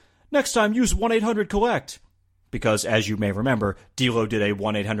 quote, "Next time use 1-800-COLLECT." Because, as you may remember, D'Lo did a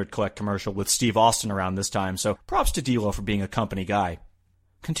 1-800-COLLECT commercial with Steve Austin around this time, so props to D'Lo for being a company guy.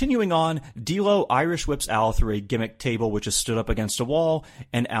 Continuing on, D'Lo Irish whips Al through a gimmick table which is stood up against a wall,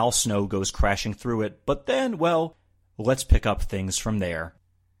 and Al Snow goes crashing through it. But then, well, let's pick up things from there.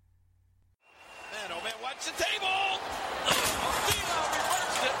 Man, oh man, watch the table! D'Lo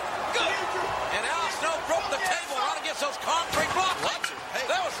reversed it. Good. And Al Snow broke the table right against those concrete blocks. Hey,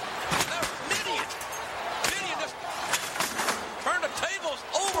 that was Midian. Midian just turned the tables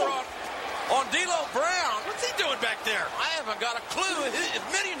over on D'Lo Brown. What's he doing back there? I haven't got a clue if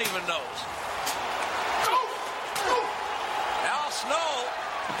Midian even knows. Al Snow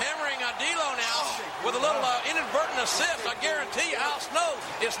hammering on D'Lo now with a little inadvertent assist. I guarantee you Al Snow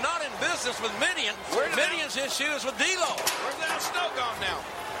is not in business with Midian. Midian's issue is with D'Lo. Where's Al Snow gone now?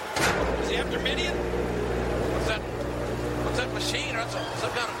 Is he after Midian? What's that machine? Or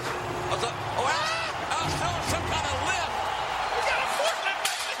some kind of... Al Snow is some kind of lift. We got a forklift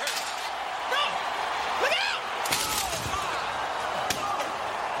back there. No! Look out!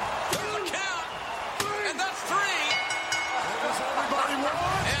 There's a count. And that's 3.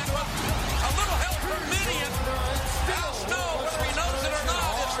 And with a little help from Midian, Al Snow, whether he knows it or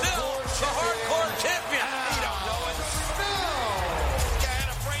not, is still the hardcore champion. He don't know it. This guy had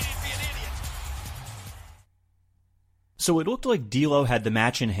a brain, he'd be an idiot. So it looked like D'Lo had the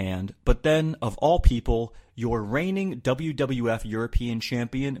match in hand, but then, of all people, your reigning WWF European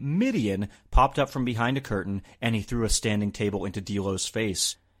Champion, Midian, popped up from behind a curtain, and he threw a standing table into D'Lo's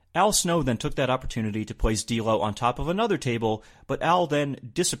face. Al Snow then took that opportunity to place D'Lo on top of another table, but Al then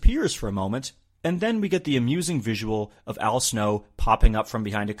disappears for a moment, and then we get the amusing visual of Al Snow popping up from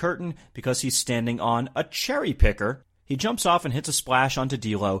behind a curtain because he's standing on a cherry picker. He jumps off and hits a splash onto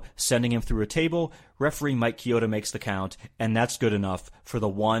D'Lo, sending him through a table. Referee Mike Chioda makes the count, and that's good enough for the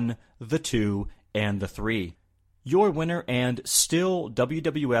 1, the 2, and the 3. Your winner and still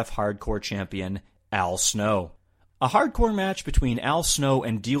WWF Hardcore Champion, Al Snow. A hardcore match between Al Snow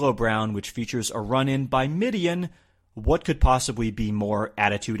and D'Lo Brown, which features a run-in by Midian. What could possibly be more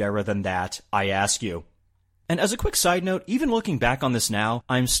Attitude Era than that, I ask you? And as a quick side note, even looking back on this now,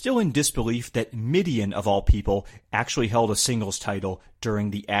 I'm still in disbelief that Midian, of all people, actually held a singles title during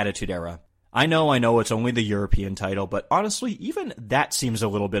the Attitude Era. I know it's only the European title, but honestly, even that seems a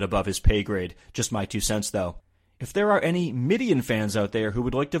little bit above his pay grade. Just my 2 cents, though. If there are any Midian fans out there who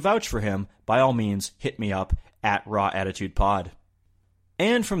would like to vouch for him, by all means, hit me up at Raw Attitude Pod.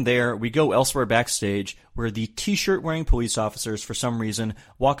 And from there, we go elsewhere backstage, where the t-shirt wearing police officers, for some reason,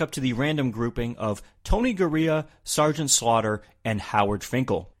 walk up to the random grouping of Tony Gurria, Sergeant Slaughter, and Howard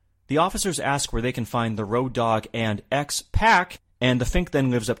Finkel. The officers ask where they can find the Road Dogg and X-Pac, and the Fink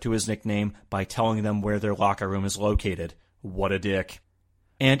then lives up to his nickname by telling them where their locker room is located. What a dick.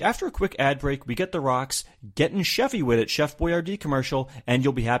 And after a quick ad break, we get the Rocks getting Chefy with it, Chef Boyardee commercial, and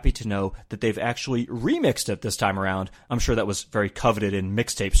you'll be happy to know that they've actually remixed it this time around. I'm sure that was very coveted in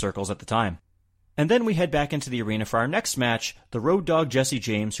mixtape circles at the time. And then we head back into the arena for our next match, the Road Dogg Jesse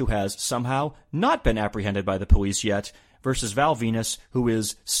James, who has somehow not been apprehended by the police yet, versus Val Venus, who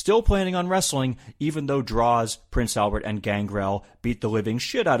is still planning on wrestling, even though Draws, Prince Albert, and Gangrel beat the living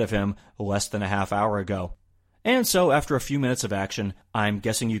shit out of him less than a half hour ago. And so, after a few minutes of action, I'm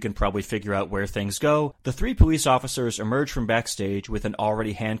guessing you can probably figure out where things go. The 3 police officers emerge from backstage with an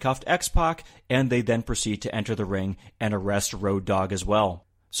already handcuffed X-Pac, and they then proceed to enter the ring and arrest Road Dogg as well.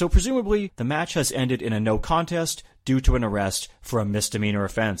 So presumably, the match has ended in a no contest due to an arrest for a misdemeanor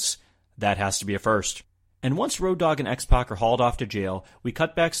offense. That has to be a first. And once Road Dogg and X-Pac are hauled off to jail, we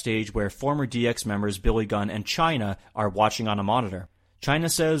cut backstage where former DX members Billy Gunn and Chyna are watching on a monitor.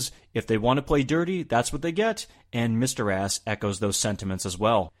 Chyna says if they want to play dirty, that's what they get, and Mr. Ass echoes those sentiments as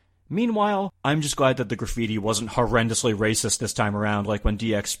well. Meanwhile, I'm just glad that the graffiti wasn't horrendously racist this time around, like when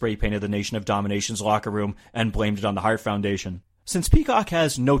DX spray-painted the Nation of Domination's locker room and blamed it on the Hart Foundation. Since Peacock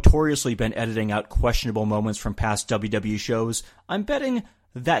has notoriously been editing out questionable moments from past WWE shows, I'm betting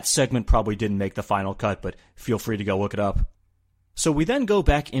that segment probably didn't make the final cut, but feel free to go look it up. So we then go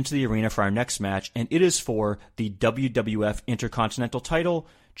back into the arena for our next match, and it is for the WWF Intercontinental title,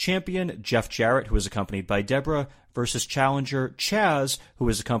 champion Jeff Jarrett, who is accompanied by Deborah, versus challenger Chaz, who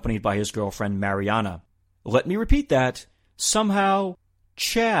is accompanied by his girlfriend Mariana. Let me repeat that. Somehow,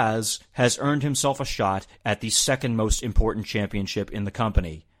 Chaz has earned himself a shot at the second most important championship in the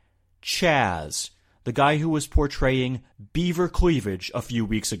company. Chaz, the guy who was portraying Beaver Cleavage a few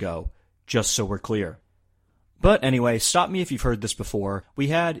weeks ago, just so we're clear. But anyway, stop me if you've heard this before. We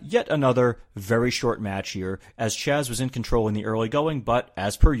had yet another very short match here, as Chaz was in control in the early going, but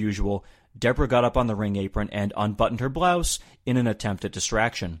as per usual, Deborah got up on the ring apron and unbuttoned her blouse in an attempt at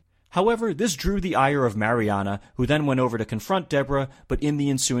distraction. However, this drew the ire of Mariana, who then went over to confront Deborah, but in the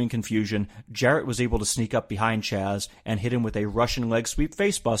ensuing confusion, Jarrett was able to sneak up behind Chaz and hit him with a Russian leg sweep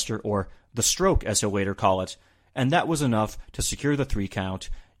facebuster, or the stroke as he'll later call it, and that was enough to secure the 3 count.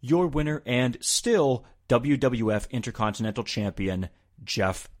 Your winner and still WWF Intercontinental Champion,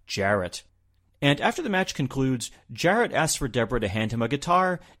 Jeff Jarrett. And after the match concludes, Jarrett asks for Deborah to hand him a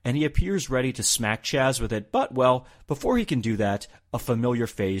guitar, and he appears ready to smack Chaz with it, but, well, before he can do that, a familiar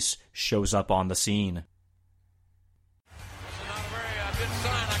face shows up on the scene. This is not a very good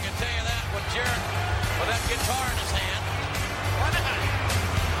sign, I can tell you that, with Jarrett with that guitar in his hand. Why not?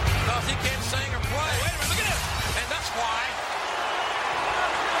 Because he can't sing or play. Wait a minute, look at this! And that's why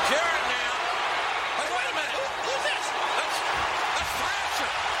Jarrett now... Hey, wait a minute! Who's this? That's Thrasher!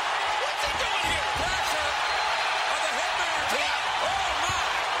 What's he doing here? Thrasher of the Headbanger team. Oh, my!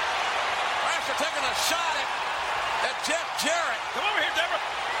 Thrasher taking a shot at Jeff Jarrett. Come over here, Deborah.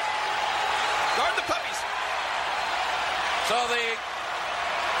 Guard the puppies. So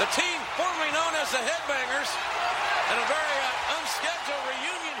the team formerly known as the Headbangers in a very unscheduled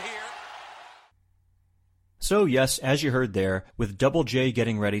reunion here. So yes, as you heard there, with Double J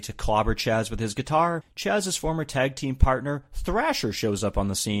getting ready to clobber Chaz with his guitar, Chaz's former tag team partner, Thrasher, shows up on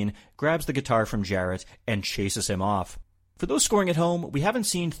the scene, grabs the guitar from Jarrett, and chases him off. For those scoring at home, we haven't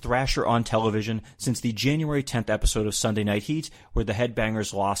seen Thrasher on television since the January 10th episode of Sunday Night Heat, where the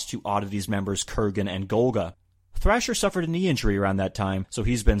Headbangers lost to Oddities members Kurgan and Golga. Thrasher suffered a knee injury around that time, so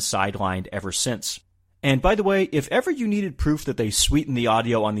he's been sidelined ever since. And by the way, if ever you needed proof that they sweetened the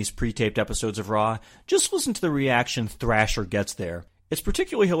audio on these pre-taped episodes of Raw, just listen to the reaction Thrasher gets there. It's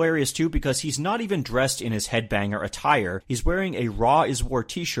particularly hilarious too because he's not even dressed in his Headbanger attire. He's wearing a Raw is War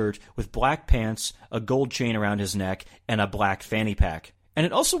t-shirt with black pants, a gold chain around his neck, and a black fanny pack. And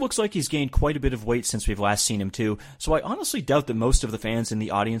it also looks like he's gained quite a bit of weight since we've last seen him too, so I honestly doubt that most of the fans in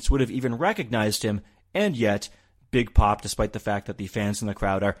the audience would have even recognized him, and yet, big pop despite the fact that the fans in the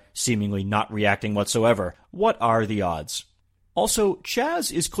crowd are seemingly not reacting whatsoever. What are the odds? Also,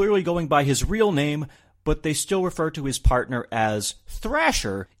 Chaz is clearly going by his real name, but they still refer to his partner as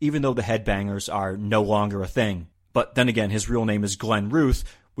Thrasher, even though the Headbangers are no longer a thing. But then again, his real name is Glenn Ruth,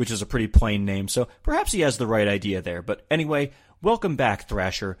 which is a pretty plain name, so perhaps he has the right idea there. But anyway, welcome back,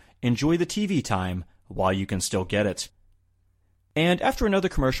 Thrasher. Enjoy the TV time while you can still get it. And after another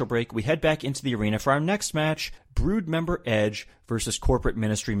commercial break, we head back into the arena for our next match, Brood member Edge versus Corporate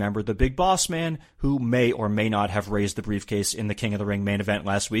Ministry member The Big Boss Man, who may or may not have raised the briefcase in the King of the Ring main event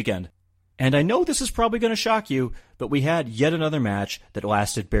last weekend. And I know this is probably going to shock you, but we had yet another match that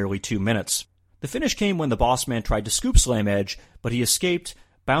lasted barely 2 minutes. The finish came when the Boss Man tried to scoop slam Edge, but he escaped,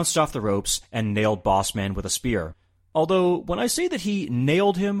 bounced off the ropes, and nailed Boss Man with a spear. Although, when I say that he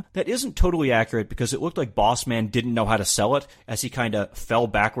nailed him, that isn't totally accurate because it looked like Boss Man didn't know how to sell it, as he kinda fell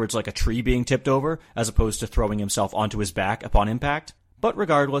backwards like a tree being tipped over, as opposed to throwing himself onto his back upon impact. But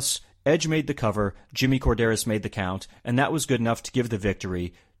regardless, Edge made the cover, Jimmy Corderas made the count, and that was good enough to give the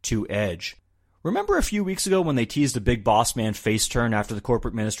victory to Edge. Remember a few weeks ago when they teased a Big Boss Man face turn after the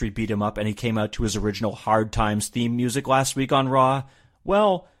Corporate Ministry beat him up and he came out to his original Hard Times theme music last week on Raw?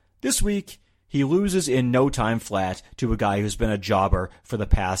 Well, this week, he loses in no time flat to a guy who's been a jobber for the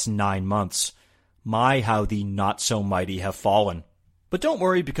past 9 months. My, how the not-so-mighty have fallen. But don't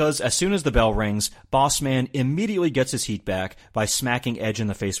worry, because as soon as the bell rings, Boss Man immediately gets his heat back by smacking Edge in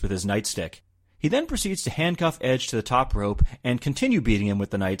the face with his nightstick. He then proceeds to handcuff Edge to the top rope and continue beating him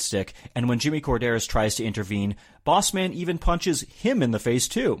with the nightstick, and when Jimmy Corderas tries to intervene, Boss Man even punches him in the face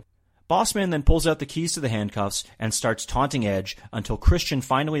too. Boss Man then pulls out the keys to the handcuffs and starts taunting Edge until Christian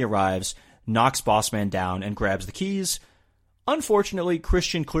finally arrives, knocks Boss Man down, and grabs the keys. Unfortunately,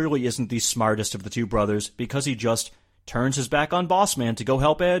 Christian clearly isn't the smartest of the two brothers because he just turns his back on Boss Man to go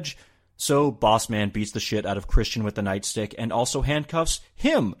help Edge. So Boss Man beats the shit out of Christian with the nightstick and also handcuffs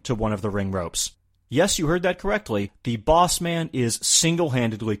him to one of the ring ropes. Yes, you heard that correctly. The Boss Man is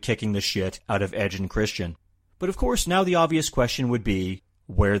single-handedly kicking the shit out of Edge and Christian. But of course, now the obvious question would be,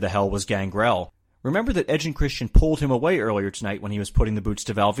 where the hell was Gangrel? Remember that Edge and Christian pulled him away earlier tonight when he was putting the boots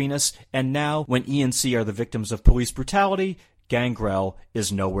to Val Venus, and now, when ENC are the victims of police brutality, Gangrel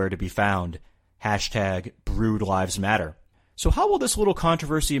is nowhere to be found. Hashtag Brood Lives Matter. So how will this little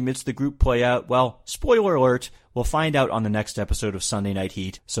controversy amidst the group play out? Well, spoiler alert, we'll find out on the next episode of Sunday Night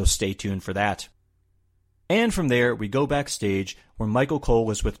Heat, so stay tuned for that. And from there, we go backstage where Michael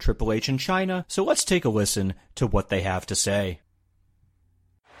Cole is with Triple H in China, so let's take a listen to what they have to say.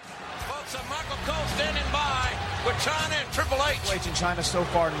 Folks, Michael Cole standing by with China and Triple H. Triple H in China so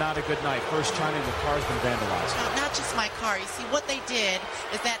far, not a good night. First, China and the car's been vandalized. No, not just my car. You see, what they did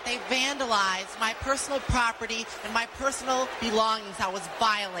is that they vandalized my personal property and my personal belongings. I was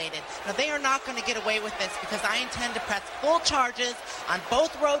violated. Now, they are not going to get away with this because I intend to press full charges on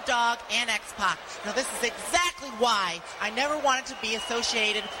both Road Dogg and X-Pac. Now, this is exactly why I never wanted to be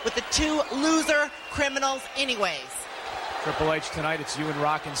associated with the two loser criminals anyways. Triple H tonight, it's you and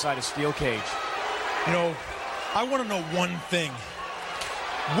Rock inside a steel cage. You know, I want to know one thing.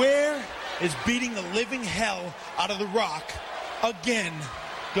 Where is beating the living hell out of The Rock again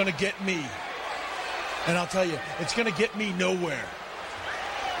going to get me? And I'll tell you, it's going to get me nowhere.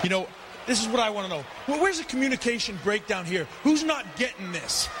 You know, this is what I want to know. Well, where's the communication breakdown here? Who's not getting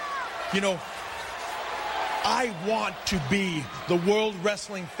this? You know, I want to be the World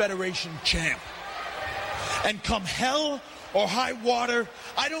Wrestling Federation champ. And come hell or high water,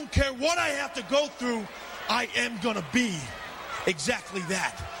 I don't care what I have to go through, I am going to be exactly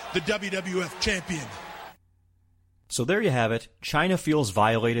that, the WWF champion. So there you have it. China feels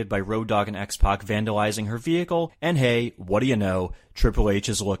violated by Road Dogg and X-Pac vandalizing her vehicle, and hey, what do you know, Triple H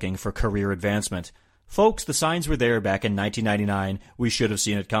is looking for career advancement. Folks, the signs were there back in 1999. We should have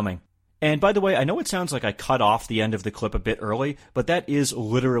seen it coming. And by the way, I know it sounds like I cut off the end of the clip a bit early, but that is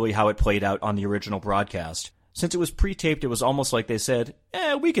literally how it played out on the original broadcast. Since it was pre-taped, it was almost like they said,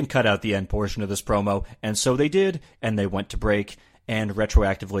 we can cut out the end portion of this promo, and so they did, and they went to break, and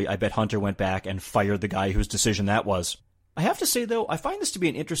retroactively, I bet Hunter went back and fired the guy whose decision that was. I have to say, though, I find this to be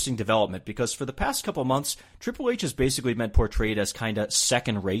an interesting development, because for the past couple months, Triple H has basically been portrayed as kinda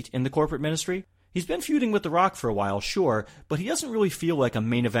second-rate in the corporate ministry. He's been feuding with The Rock for a while, sure, but he doesn't really feel like a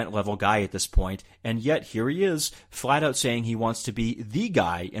main event level guy at this point, and yet here he is, flat out saying he wants to be the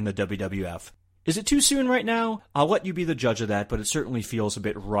guy in the WWF. Is it too soon right now? I'll let you be the judge of that, but it certainly feels a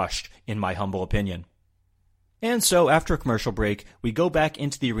bit rushed, in my humble opinion. And so, after a commercial break, we go back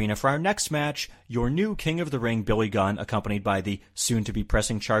into the arena for our next match, your new King of the Ring Billy Gunn, accompanied by the soon-to-be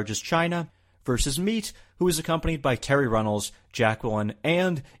pressing charges China, versus Meat, who is accompanied by Terry Runnels, Jacqueline,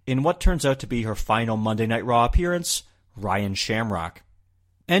 and, in what turns out to be her final Monday Night Raw appearance, Ryan Shamrock.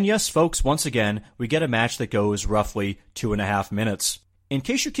 And yes, folks, once again, we get a match that goes roughly 2.5 minutes. In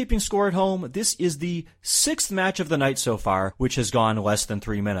case you're keeping score at home, this is the 6th match of the night so far, which has gone less than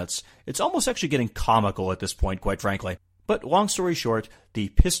 3 minutes. It's almost actually getting comical at this point, quite frankly. But long story short, the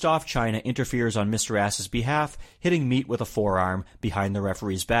pissed-off China interferes on Mr. Ass's behalf, hitting Meat with a forearm behind the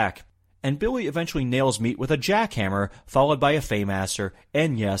referee's back. And Billy eventually nails Meat with a jackhammer, followed by a Faymaster,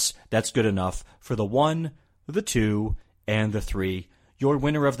 and yes, that's good enough for the 1, the 2, and the 3. Your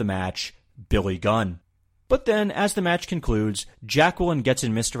winner of the match, Billy Gunn. But then, as the match concludes, Jacqueline gets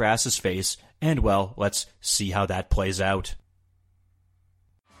in Mr. Ass's face, and well, let's see how that plays out.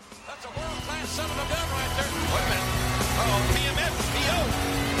 That's a world-class son of a gun right there. Wait a minute. Uh-oh, PMF, PO.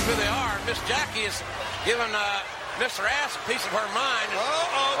 Here they are. Miss Jackie is giving Mr. Ass a piece of her mind.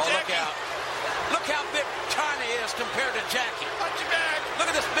 Oh, look out. Look how big China is compared to Jackie. Watch your back. Look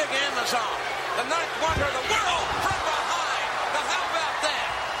at this big Amazon. The ninth wonder of the world from behind. Now, how about that?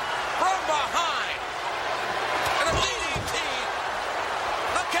 From behind. DDT.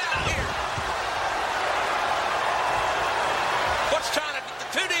 Look out here. What's China? The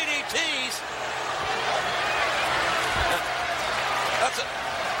 2 DDTs.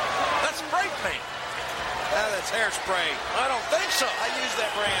 That's spray paint. That's hairspray. I don't think so. I use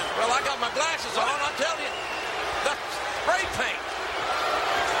that brand. Well, I got my glasses on. I'll tell you. That's spray paint.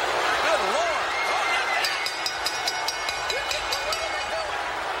 Good Lord.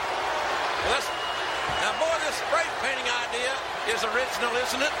 Well, now, boy, this spray painting idea is original,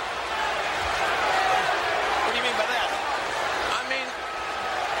 isn't it? What do you mean by that? I mean,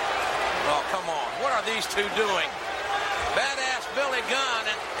 oh, come on. What are these two doing? Badass Billy Gunn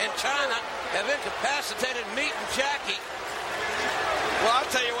and China have incapacitated Meat and Jackie. Well,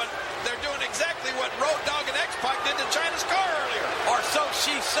 I'll tell you what, they're doing exactly what Road Dogg and X-Pac did to China's car earlier. Or so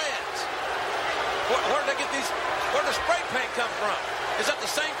she says. Where did they get these? Where did the spray paint come from? Is that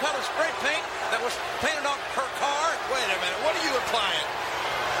the same color spray paint that was painted on her car? Wait a minute, what are you implying?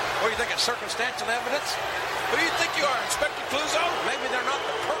 What do you think, it's circumstantial evidence? Who do you think you are, Inspector Clouseau? Maybe they're not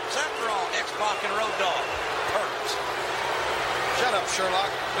the perps after all, X-Pac and Road Dogg. Perps. Shut up, Sherlock.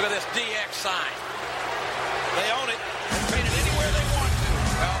 Look at this DX sign. They own it. They paint it anywhere they want to.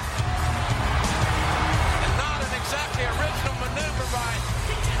 Well, and not an exactly original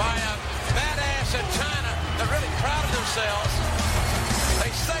by a badass in China. They're really proud of themselves.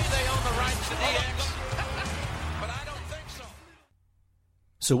 They say they own the rights to DX, but I don't think so.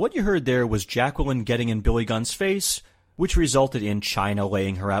 So what you heard there was Jacqueline getting in Billy Gunn's face, which resulted in China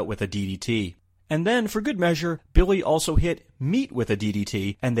laying her out with a DDT. And then, for good measure, Billy also hit Meat with a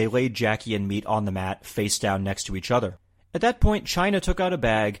DDT, and they laid Jackie and Meat on the mat, face down next to each other. At that point, China took out a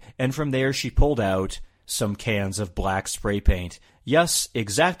bag, and from there she pulled out some cans of black spray paint. Yes,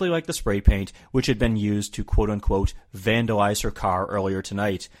 exactly like the spray paint, which had been used to quote-unquote vandalize her car earlier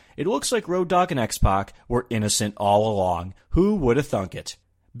tonight. It looks like Road Dogg and X-Pac were innocent all along. Who would have thunk it?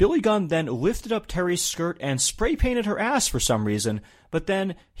 Billy Gunn then lifted up Terry's skirt and spray painted her ass for some reason, but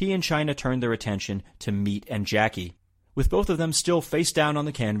then he and China turned their attention to Meat and Jackie. With both of them still face down on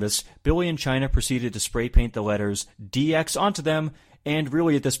the canvas, Billy and China proceeded to spray paint the letters DX onto them, and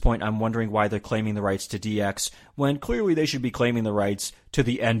really at this point I'm wondering why they're claiming the rights to DX, when clearly they should be claiming the rights to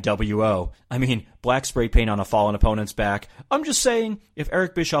the NWO. I mean, black spray paint on a fallen opponent's back. I'm just saying, if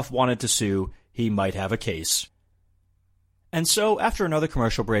Eric Bischoff wanted to sue, he might have a case. And so, after another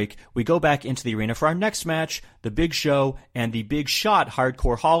commercial break, we go back into the arena for our next match, The Big Show and the Big Shot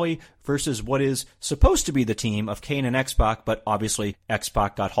Hardcore Holly versus what is supposed to be the team of Kane and X-Pac, but obviously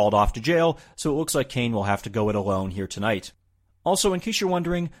X-Pac got hauled off to jail, so it looks like Kane will have to go it alone here tonight. Also, in case you're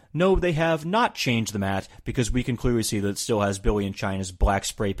wondering, no, they have not changed the mat, because we can clearly see that it still has Billy and China's black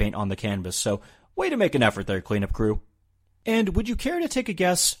spray paint on the canvas, so way to make an effort there, cleanup crew. And would you care to take a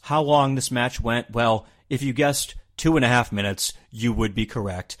guess how long this match went? Well, if you guessed 2.5 minutes, you would be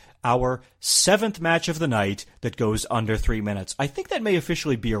correct. Our 7th match of the night that goes under 3 minutes. I think that may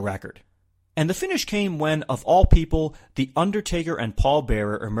officially be a record. And the finish came when, of all people, The Undertaker and Paul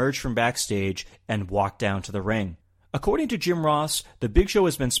Bearer emerged from backstage and walked down to the ring. According to Jim Ross, the Big Show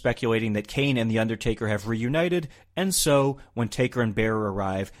has been speculating that Kane and The Undertaker have reunited, and so, when Taker and Bearer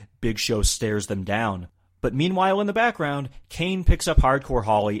arrive, Big Show stares them down. But meanwhile, in the background, Kane picks up Hardcore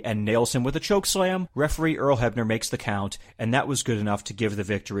Holly and nails him with a chokeslam. Referee Earl Hebner makes the count, and that was good enough to give the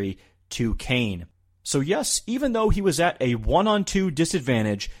victory to Kane. So yes, even though he was at a 1-on-2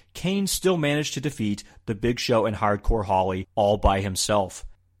 disadvantage, Kane still managed to defeat the Big Show and Hardcore Holly all by himself.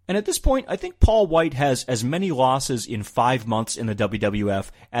 And at this point, I think Paul White has as many losses in 5 months in the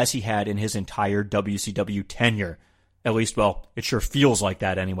WWF as he had in his entire WCW tenure. At least, well, it sure feels like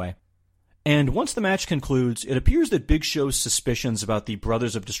that anyway. And once the match concludes, it appears that Big Show's suspicions about the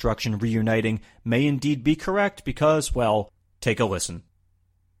Brothers of Destruction reuniting may indeed be correct because, well, take a listen.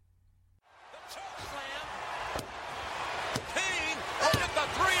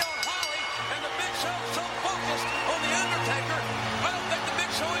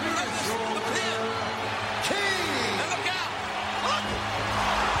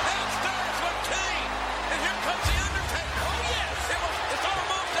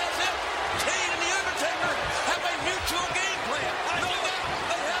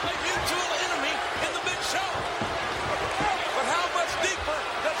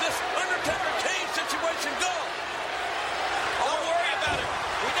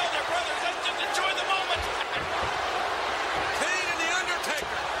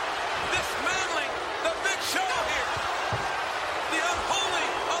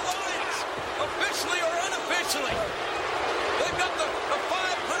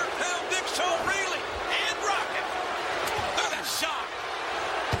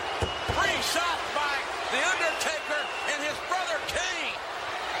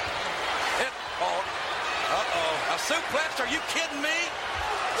 Suplex? Are you kidding me?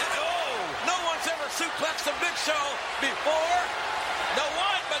 Oh, no one's ever suplexed the Big Show before. No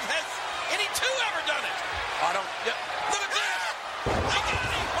one, but has any two ever done it? I don't. Yeah. Look at this! I got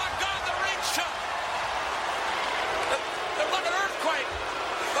him! My God, the ring shook! They're like an earthquake.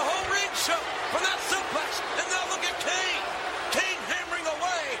 The whole ring shook from that suplex. And now look at Kane. Kane hammering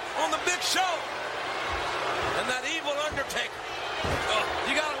away on the Big Show. And that evil Undertaker. Oh,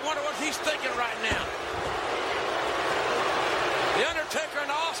 you gotta wonder what he's thinking right now. The Undertaker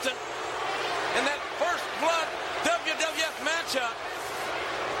and Austin in that first blood WWF matchup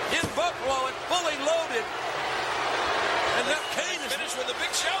in Buffalo and fully loaded. And that Kane is finished with the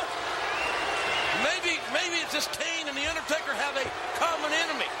Big Show. Maybe it's just Kane and the Undertaker have a common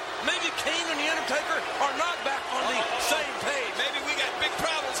enemy. Maybe Kane and the Undertaker are not back on the same page. Maybe we got big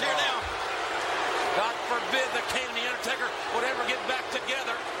problems here now. God forbid that Kane and the Undertaker would ever get back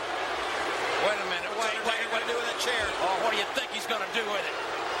together. Wait a minute. Wait. What to do with that chair? Oh, what do you think he's going to do with it?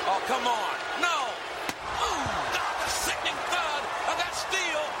 Oh, come on. No. Ooh, the sickening thud of that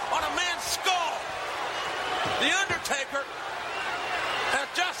steel on a man's skull. The Undertaker has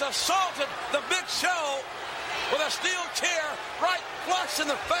just assaulted the Big Show with a steel chair right flush in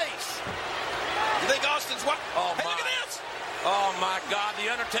the face. You think Austin's what? Oh, hey, my. look at this. Oh, my God.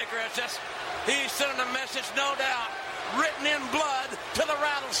 The Undertaker has just, he's sending a message, no doubt, written in blood to the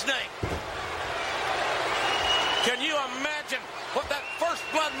Rattlesnake. Can you imagine what that first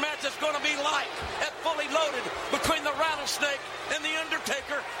blood match is going to be like at Fully Loaded between the Rattlesnake and the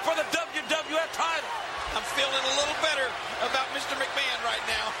Undertaker for the WWF title? I'm feeling a little better about Mr. McMahon right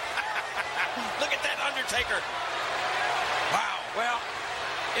now. Look at that Undertaker. Wow. Well,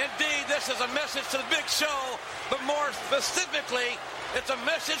 indeed, this is a message to the Big Show, but more specifically, it's a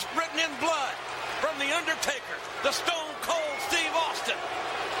message written in blood from the Undertaker, the Stone Cold Steve Austin,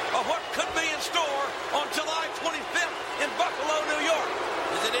 of what could be in store on July 25th in Buffalo, New York.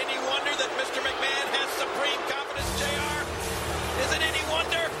 Is it any wonder that Mr. McMahon has supreme confidence, JR? Is it any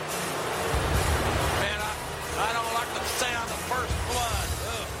wonder? Man, I don't like the sound of first blood.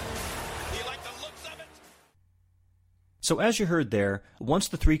 Ugh. Do you like the looks of it? So as you heard there, once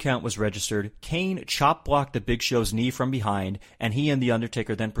the 3 count was registered, Kane chop-blocked the Big Show's knee from behind, and he and The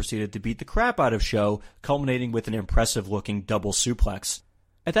Undertaker then proceeded to beat the crap out of Show, culminating with an impressive-looking double suplex.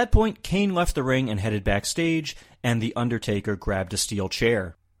 At that point, Kane left the ring and headed backstage, and The Undertaker grabbed a steel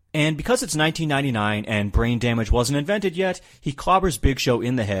chair. And because it's 1999 and brain damage wasn't invented yet, he clobbers Big Show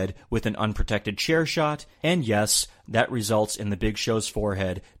in the head with an unprotected chair shot, and yes, that results in the Big Show's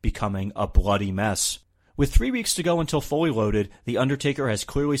forehead becoming a bloody mess. With 3 weeks to go until Fully Loaded, The Undertaker has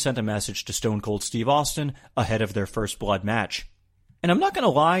clearly sent a message to Stone Cold Steve Austin ahead of their first blood match. And I'm not going to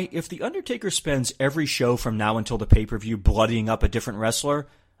lie, if The Undertaker spends every show from now until the pay-per-view bloodying up a different wrestler,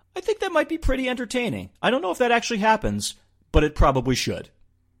 I think that might be pretty entertaining. I don't know if that actually happens, but it probably should.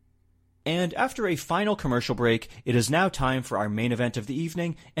 And after a final commercial break, it is now time for our main event of the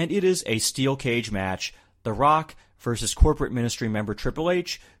evening, and it is a steel cage match, The Rock versus Corporate Ministry member Triple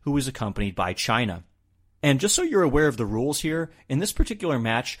H, who is accompanied by Chyna. And just so you're aware of the rules here, in this particular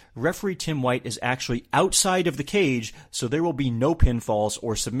match, referee Tim White is actually outside of the cage, so there will be no pinfalls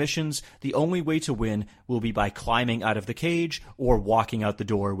or submissions. The only way to win will be by climbing out of the cage or walking out the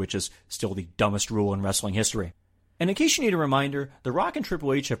door, which is still the dumbest rule in wrestling history. And in case you need a reminder, The Rock and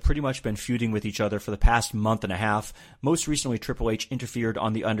Triple H have pretty much been feuding with each other for the past month and a half. Most recently, Triple H interfered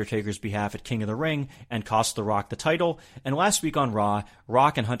on The Undertaker's behalf at King of the Ring and cost The Rock the title. And last week on Raw,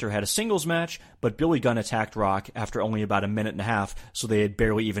 Rock and Hunter had a singles match, but Billy Gunn attacked Rock after only about a minute and a half, so they had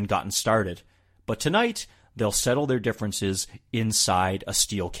barely even gotten started. But tonight, they'll settle their differences inside a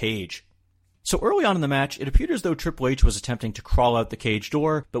steel cage. So early on in the match, it appeared as though Triple H was attempting to crawl out the cage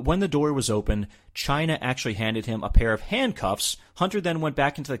door, but when the door was open, Chyna actually handed him a pair of handcuffs. Hunter then went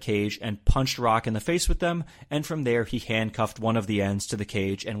back into the cage and punched Rock in the face with them, and from there he handcuffed one of the ends to the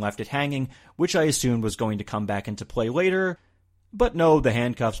cage and left it hanging, which I assumed was going to come back into play later. But no, the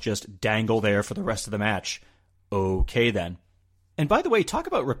handcuffs just dangle there for the rest of the match. Okay then. And by the way, talk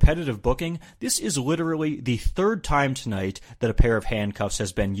about repetitive booking. This is literally the 3rd time tonight that a pair of handcuffs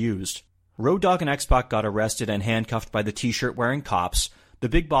has been used. Road Dogg and X-Pac got arrested and handcuffed by the t-shirt wearing cops. The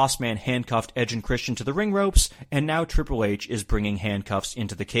Big Boss Man handcuffed Edge and Christian to the ring ropes, and now Triple H is bringing handcuffs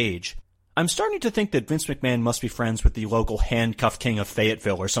into the cage. I'm starting to think that Vince McMahon must be friends with the local handcuff king of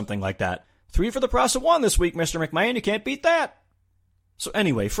Fayetteville or something like that. 3 for the price of 1 this week, Mr. McMahon. You can't beat that. So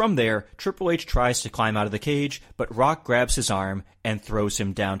anyway, from there, Triple H tries to climb out of the cage, but Rock grabs his arm and throws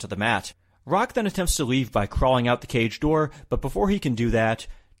him down to the mat. Rock then attempts to leave by crawling out the cage door, but before he can do that,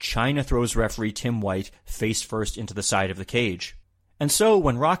 Chyna throws referee Tim White face first into the side of the cage. And so,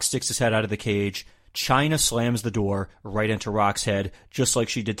 when Rock sticks his head out of the cage, Chyna slams the door right into Rock's head, just like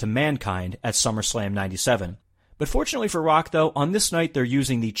she did to Mankind at SummerSlam 97. But fortunately for Rock, though, on this night they're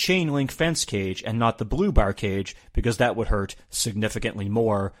using the chain link fence cage and not the blue bar cage, because that would hurt significantly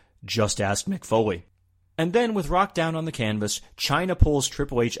more. Just ask Mick Foley. And then, with Rock down on the canvas, Chyna pulls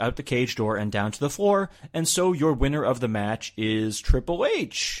Triple H out the cage door and down to the floor, and so your winner of the match is Triple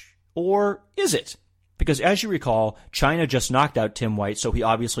H. Or is it? Because as you recall, Chyna just knocked out Tim White, so he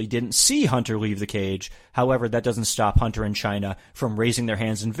obviously didn't see Hunter leave the cage. However, that doesn't stop Hunter and Chyna from raising their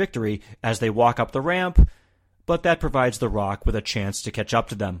hands in victory as they walk up the ramp, but that provides The Rock with a chance to catch up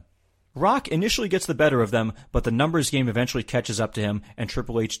to them. Rock initially gets the better of them, but the numbers game eventually catches up to him, and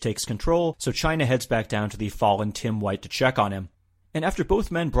Triple H takes control, so Chyna heads back down to the fallen Tim White to check on him. And after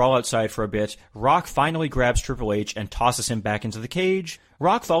both men brawl outside for a bit, Rock finally grabs Triple H and tosses him back into the cage.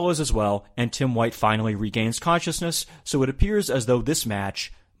 Rock follows as well, and Tim White finally regains consciousness, so it appears as though this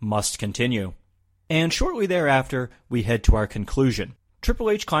match must continue. And shortly thereafter, we head to our conclusion.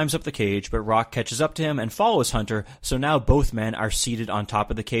 Triple H climbs up the cage, but Rock catches up to him and follows Hunter, so now both men are seated on top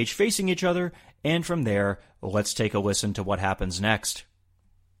of the cage facing each other, and from there, let's take a listen to what happens next.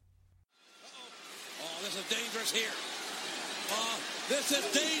 Oh, this is dangerous This is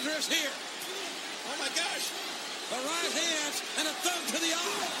dangerous here. Oh, my gosh. The right hands and a thumb to the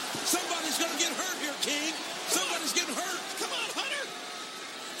eye. Somebody's going to get hurt here, King. Somebody's getting hurt. Come on, Hunter.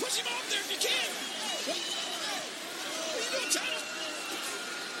 Push him off there if you can. What are you doing, China?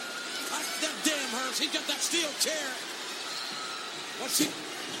 That damn hurts. He's got that steel chair. What's he?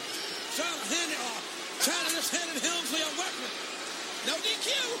 China just handed Helmsley a weapon. No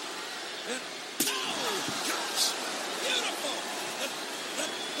DQ. And, oh, gosh. Beautiful.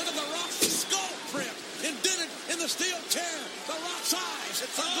 Look at the Rock's skull print indented in the steel chair. The Rock's eyes.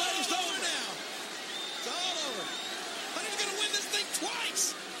 It's all over now. It's all over. Hunter's going to win this thing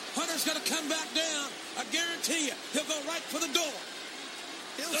twice. Hunter's going to come back down. I guarantee you. He'll go right for the door.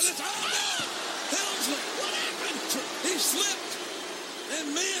 Helmsley. What happened? He slipped.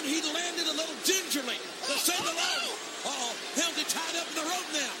 And, man, he landed a little gingerly to save the rope. Uh-oh. Helmsley tied up in the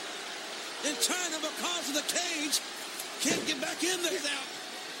rope now. In China, because of the cage, can't get back in there. He's out.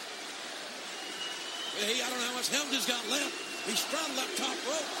 Hey, I don't know how much Helmsley's got left. He's straddled that top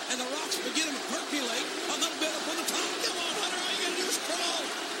rope, and the Rock's beginning to percolate a little bit up on the top. Come on, Hunter. All you got to do is crawl.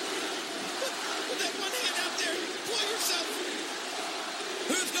 Put that one hand out there. Pull yourself.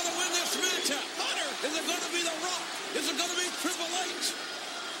 Who's going to win this matchup? Hunter. Is it going to be The Rock? Is it going to be Triple H?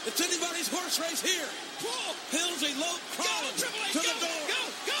 It's anybody's horse race here. Pull. Helmsley low crawling to the door. Go.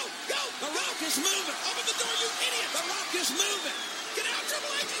 The Rock is moving. Open the door, you idiot. The Rock is moving. Get out,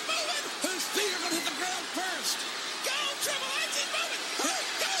 Triple H is moving. Whose feet are going to hit the ground first? Go, Triple H is moving. Hurry,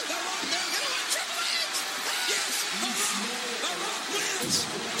 go. The Rock now. Get away, Triple H. Yes, The Rock wins.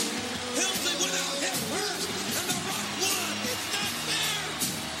 Helmsley went out head first, and The Rock won. It's not fair.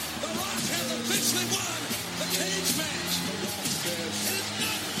 The Rock has officially won the cage match. And it's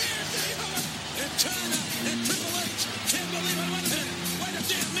not fair, JR. And China and Triple H can't believe it. Wait a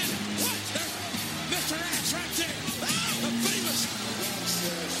damn minute. What? There's Mr. Axe right there. The famous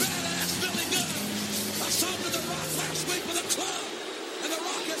badass Billy Gunn. Assaulted The Rock last week with a club. And The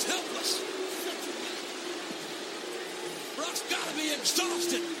Rock is helpless. Rock's got to be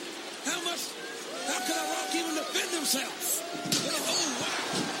exhausted. How can The Rock even defend himself? Oh, wow.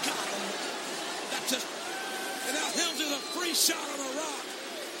 God. That's just... And now Helmsley with a free shot on The Rock.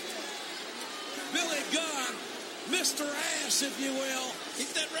 Billy Gunn, Mr. Ass, if you will.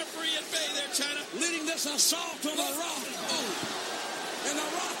 Keep that referee at bay there, China. Leading this assault on The Rock. Oh. And The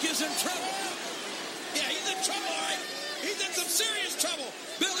Rock is in trouble. Yeah, he's in trouble, all right. He's in some serious trouble.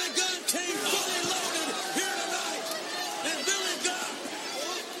 Billy Gunn came fully loaded here tonight. And Billy Gunn,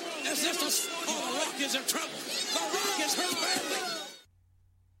 The Rock is in trouble. The Rock is hurt badly.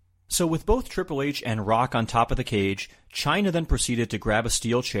 So with both Triple H and Rock on top of the cage, China then proceeded to grab a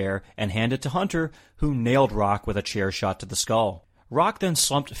steel chair and hand it to Hunter, who nailed Rock with a chair shot to the skull. Rock then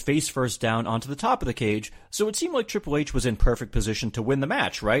slumped face first down onto the top of the cage, so it seemed like Triple H was in perfect position to win the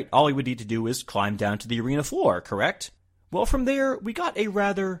match, right? All he would need to do is climb down to the arena floor, correct? Well, from there, we got a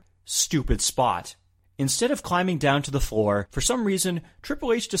rather stupid spot. Instead of climbing down to the floor, for some reason,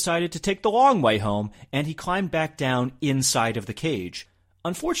 Triple H decided to take the long way home, and he climbed back down inside of the cage.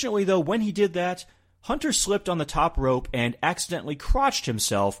 Unfortunately, though, when he did that, Hunter slipped on the top rope and accidentally crotched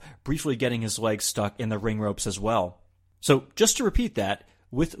himself, briefly getting his legs stuck in the ring ropes as well. So, just to repeat that,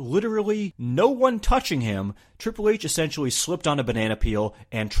 with literally no one touching him, Triple H essentially slipped on a banana peel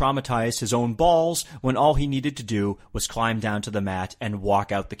and traumatized his own balls when all he needed to do was climb down to the mat and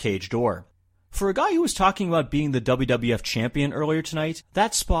walk out the cage door. For a guy who was talking about being the WWF champion earlier tonight,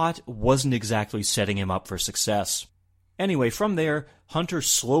 that spot wasn't exactly setting him up for success. Anyway, from there, Hunter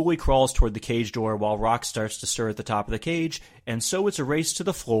slowly crawls toward the cage door while Rock starts to stir at the top of the cage, and so it's a race to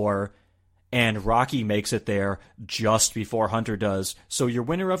the floor, and Rocky makes it there just before Hunter does, so your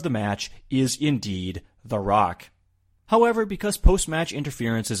winner of the match is indeed The Rock. However, because post-match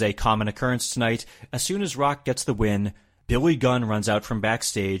interference is a common occurrence tonight, as soon as Rock gets the win, Billy Gunn runs out from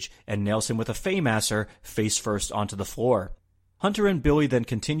backstage and nails him with a Faymaster face first onto the floor. Hunter and Billy then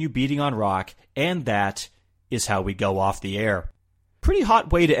continue beating on Rock, and that is how we go off the air. Pretty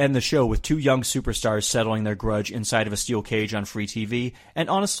hot way to end the show with two young superstars settling their grudge inside of a steel cage on free TV, and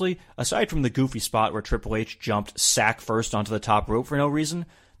honestly, aside from the goofy spot where Triple H jumped sack first onto the top rope for no reason,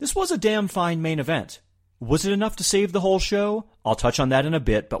 this was a damn fine main event. Was it enough to save the whole show? I'll touch on that in a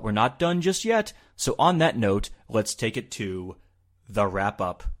bit, but we're not done just yet, so on that note, let's take it to the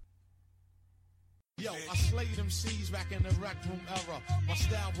wrap-up. Yo, I slayed them C's back in the rec room era. My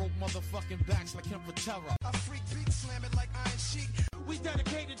style broke motherfucking backs like him for terror. I freak beat slam it like Iron Sheik. We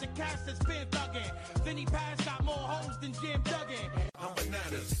dedicated to cast has been thuggin'. Vinny Paz got more hoes than Jim Duggan. I'm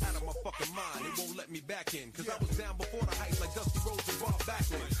bananas, out of my fucking mind. It won't let me back in, cause I was down before the hype like Dusty Rhodes and Bob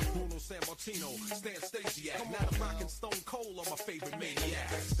Backlund. Bruno Sammartino, Stan Stasiak. Now I'm rocking Stone Cold on my favorite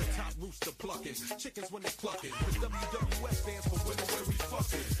maniacs. The top rooster plucking, chickens when they clucking. The WWF stands for women where we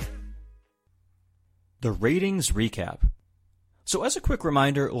fucking. The ratings recap. So as a quick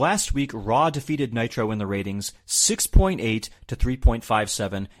reminder, last week Raw defeated Nitro in the ratings 6.8 to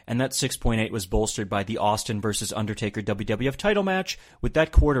 3.57, and that 6.8 was bolstered by the Austin vs. Undertaker WWF title match, with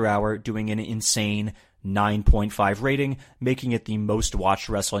that quarter hour doing an insane 9.5 rating, making it the most watched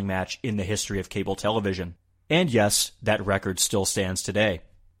wrestling match in the history of cable television. And yes, that record still stands today.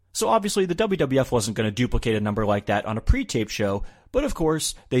 So obviously the WWF wasn't going to duplicate a number like that on a pre-taped show, but of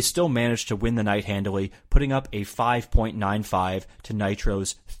course, they still managed to win the night handily, putting up a 5.95 to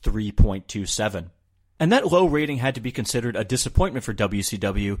Nitro's 3.27. And that low rating had to be considered a disappointment for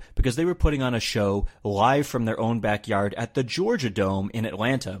WCW because they were putting on a show live from their own backyard at the Georgia Dome in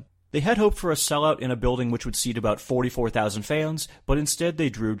Atlanta. They had hoped for a sellout in a building which would seat about 44,000 fans, but instead they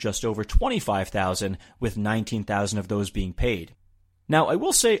drew just over 25,000, with 19,000 of those being paid. Now, I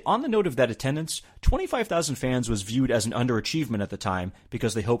will say, on the note of that attendance, 25,000 fans was viewed as an underachievement at the time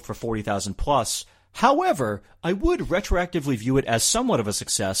because they hoped for 40,000 plus. However, I would retroactively view it as somewhat of a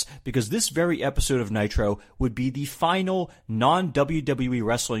success because this very episode of Nitro would be the final non-WWE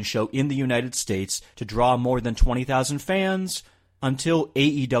wrestling show in the United States to draw more than 20,000 fans until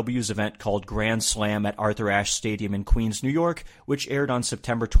AEW's event called Grand Slam at Arthur Ashe Stadium in Queens, New York, which aired on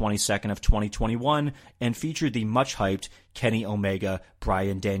September 22nd of 2021 and featured the much-hyped Kenny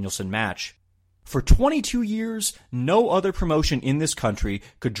Omega-Bryan Danielson match. For 22 years, no other promotion in this country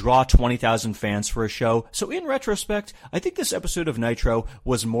could draw 20,000 fans for a show, so in retrospect, I think this episode of Nitro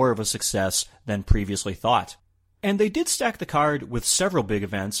was more of a success than previously thought. And they did stack the card with several big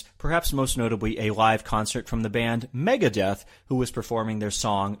events, perhaps most notably a live concert from the band Megadeth, who was performing their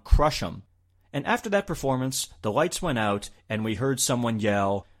song Crush 'Em. And after that performance, the lights went out, and we heard someone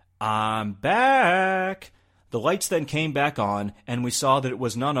yell, "I'm back!" The lights then came back on, and we saw that it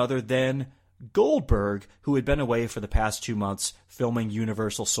was none other than Goldberg, who had been away for the past 2 months filming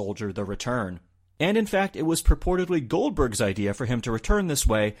Universal Soldier: The Return. And in fact, it was purportedly Goldberg's idea for him to return this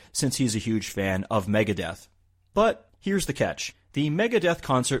way, since he's a huge fan of Megadeth. But here's the catch. The Megadeth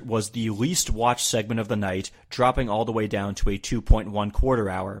concert was the least watched segment of the night, dropping all the way down to a 2.1 quarter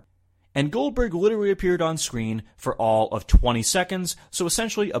hour. And Goldberg literally appeared on screen for all of 20 seconds, so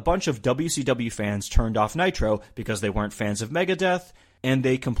essentially a bunch of WCW fans turned off Nitro because they weren't fans of Megadeth, and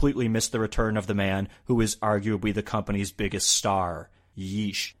they completely missed the return of the man who is arguably the company's biggest star.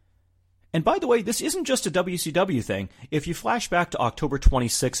 Yeesh. And by the way, this isn't just a WCW thing. If you flash back to October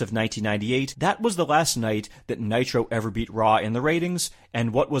 26 of 1998, that was the last night that Nitro ever beat Raw in the ratings,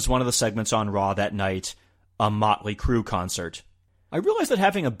 and what was one of the segments on Raw that night? A Motley Crue concert. I realize that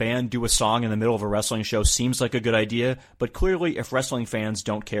having a band do a song in the middle of a wrestling show seems like a good idea, but clearly if wrestling fans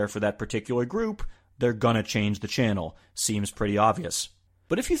don't care for that particular group, they're gonna change the channel. Seems pretty obvious.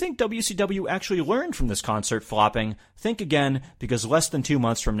 But if you think WCW actually learned from this concert flopping, think again, because less than 2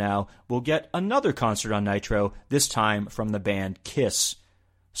 months from now, we'll get another concert on Nitro, this time from the band Kiss.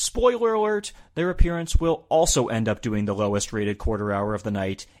 Spoiler alert, their appearance will also end up doing the lowest rated quarter hour of the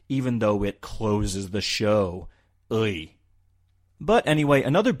night, even though it closes the show. Ugh. But anyway,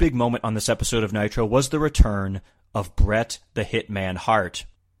 another big moment on this episode of Nitro was the return of Bret the Hitman Hart.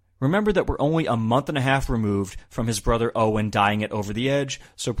 Remember that we're only a month and a half removed from his brother Owen dying at Over the Edge,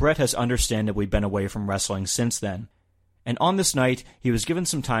 so Bret has understandably been away from wrestling since then. And on this night, he was given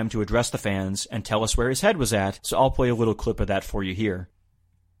some time to address the fans and tell us where his head was at, so I'll play a little clip of that for you here.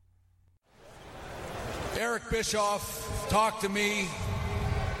 Eric Bischoff talked to me,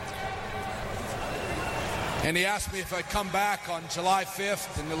 and he asked me if I'd come back on July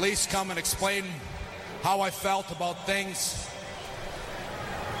 5th and at least come and explain how I felt about things.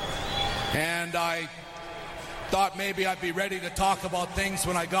 And I thought maybe I'd be ready to talk about things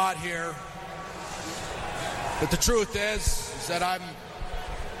when I got here. But the truth is that I'm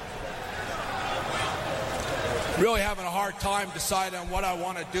really having a hard time deciding on what I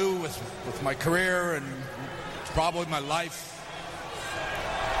want to do with my career and probably my life.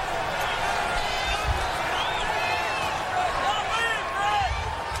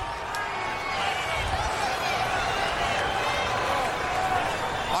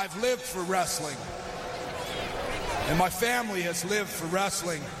 I've lived for wrestling, and my family has lived for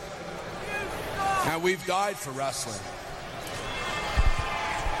wrestling, and we've died for wrestling.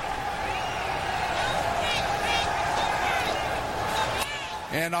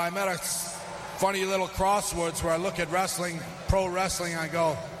 And I'm at a funny little crossroads where I look at wrestling, pro wrestling, and I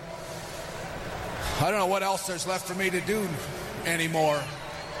go, I don't know what else there's left for me to do anymore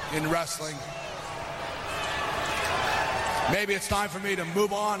in wrestling. Maybe it's time for me to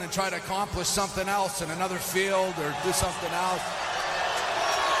move on and try to accomplish something else in another field or do something else.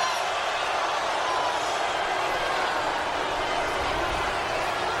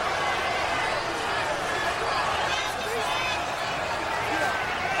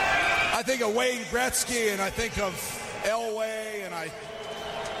 I think of Wayne Gretzky, and I think of Elway, and I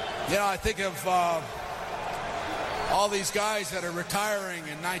think of all these guys that are retiring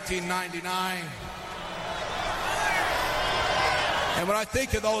in 1999. And when I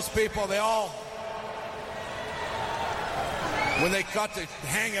think of those people, they all, when they got to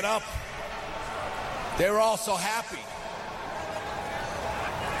hang it up, they were all so happy.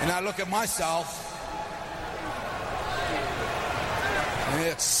 And I look at myself, and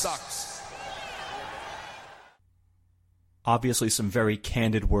it sucks. Obviously some very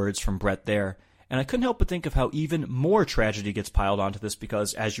candid words from Bret there, and I couldn't help but think of how even more tragedy gets piled onto this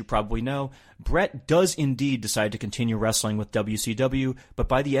because, as you probably know, Bret does indeed decide to continue wrestling with WCW, but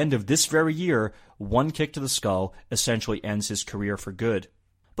by the end of this very year, one kick to the skull essentially ends his career for good.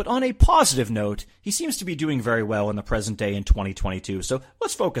 But on a positive note, he seems to be doing very well in the present day in 2022, so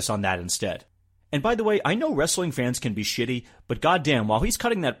let's focus on that instead. And by the way, I know wrestling fans can be shitty, but goddamn, while he's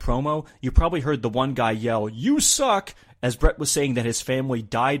cutting that promo, you probably heard the one guy yell, "You suck!" as Bret was saying that his family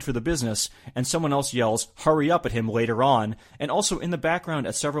died for the business, and someone else yells, "Hurry up" at him later on. And also in the background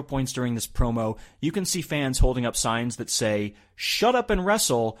at several points during this promo, you can see fans holding up signs that say, "Shut up and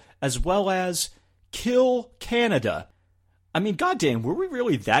wrestle," as well as, "Kill Canada." I mean, goddamn, were we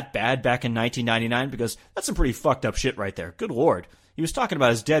really that bad back in 1999? Because that's some pretty fucked up shit right there. Good lord. He was talking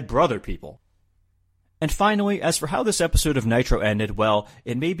about his dead brother, people. And finally, as for how this episode of Nitro ended, well,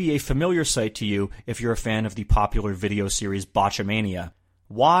 it may be a familiar sight to you if you're a fan of the popular video series Botchamania.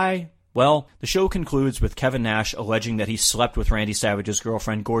 Why? Well, the show concludes with Kevin Nash alleging that he slept with Randy Savage's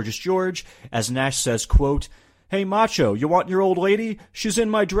girlfriend Gorgeous George, as Nash says, quote, "Hey Macho, you want your old lady? She's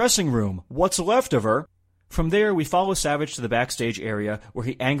in my dressing room. What's left of her?" From there, we follow Savage to the backstage area, where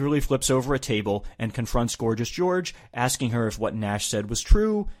he angrily flips over a table and confronts Gorgeous George, asking her if what Nash said was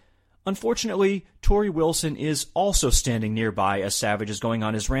true. Unfortunately, Tori Wilson is also standing nearby as Savage is going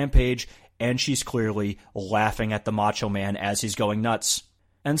on his rampage, and she's clearly laughing at the Macho Man as he's going nuts.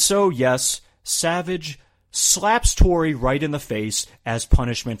 And so, yes, Savage slaps Tori right in the face as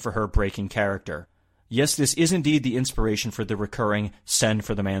punishment for her breaking character. Yes, this is indeed the inspiration for the recurring Send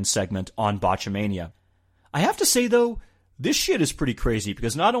for the Man segment on Botchamania. I have to say, though, this shit is pretty crazy,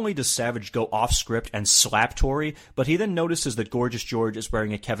 because not only does Savage go off script and slap Tori, but he then notices that Gorgeous George is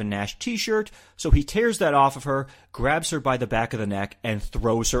wearing a Kevin Nash t-shirt, so he tears that off of her, grabs her by the back of the neck, and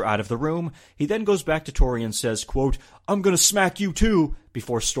throws her out of the room. He then goes back to Tori and says, quote, "I'm gonna smack you too,"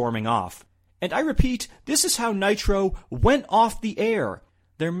 before storming off. And I repeat, this is how Nitro went off the air.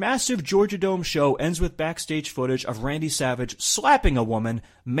 Their massive Georgia Dome show ends with backstage footage of Randy Savage slapping a woman,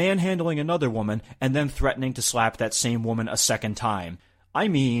 manhandling another woman, and then threatening to slap that same woman a second time. I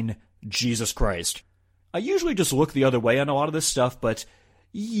mean, Jesus Christ. I usually just look the other way on a lot of this stuff, but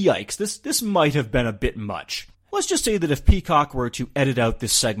yikes, this might have been a bit much. Let's just say that if Peacock were to edit out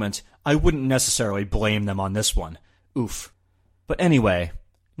this segment, I wouldn't necessarily blame them on this one. Oof. But anyway,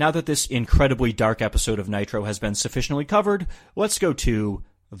 now that this incredibly dark episode of Nitro has been sufficiently covered, let's go to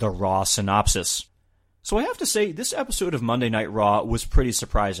the Raw synopsis. So I have to say, this episode of Monday Night Raw was pretty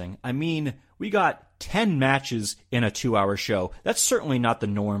surprising. I mean, we got 10 matches in a 2-hour show. That's certainly not the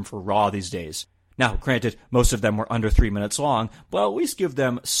norm for Raw these days. Now, granted, most of them were under 3 minutes long, but I'll at least give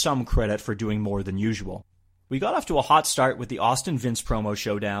them some credit for doing more than usual. We got off to a hot start with the Austin Vince promo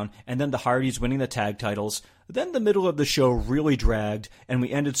showdown, and then the Hardys winning the tag titles. Then the middle of the show really dragged, and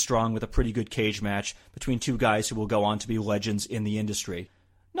we ended strong with a pretty good cage match between two guys who will go on to be legends in the industry.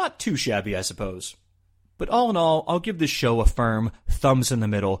 Not too shabby, I suppose. But all in all, I'll give this show a firm thumbs in the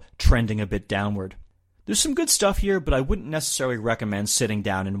middle, trending a bit downward. There's some good stuff here, but I wouldn't necessarily recommend sitting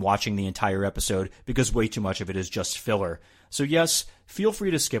down and watching the entire episode because way too much of it is just filler. So yes, feel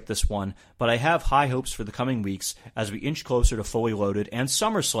free to skip this one, but I have high hopes for the coming weeks as we inch closer to Fully Loaded and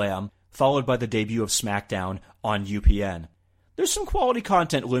SummerSlam, followed by the debut of SmackDown on UPN. There's some quality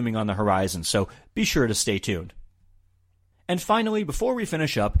content looming on the horizon, so be sure to stay tuned. And finally, before we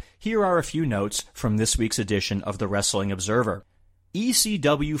finish up, here are a few notes from this week's edition of the Wrestling Observer.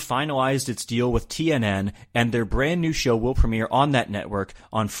 ECW finalized its deal with TNN, and their brand new show will premiere on that network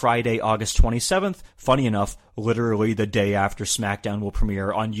on Friday, August 27th. Funny enough, literally the day after SmackDown will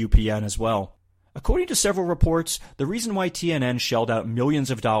premiere on UPN as well. According to several reports, the reason why TNN shelled out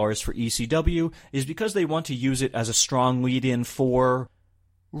millions of dollars for ECW is because they want to use it as a strong lead-in for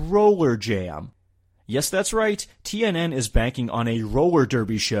Roller Jam. Yes, that's right, TNN is banking on a roller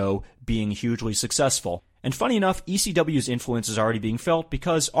derby show being hugely successful. And funny enough, ECW's influence is already being felt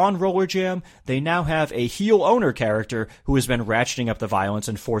because on Roller Jam, they now have a heel owner character who has been ratcheting up the violence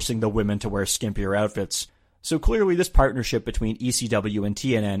and forcing the women to wear skimpier outfits. So clearly this partnership between ECW and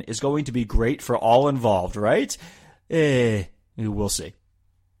TNN is going to be great for all involved, right? We'll see.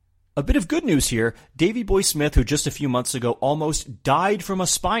 A bit of good news here, Davey Boy Smith, who just a few months ago almost died from a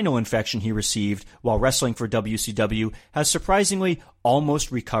spinal infection he received while wrestling for WCW, has surprisingly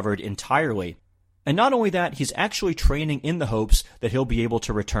almost recovered entirely. And not only that, he's actually training in the hopes that he'll be able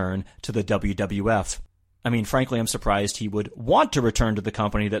to return to the WWF. I mean, frankly, I'm surprised he would want to return to the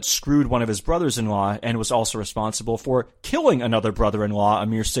company that screwed one of his brothers-in-law and was also responsible for killing another brother-in-law a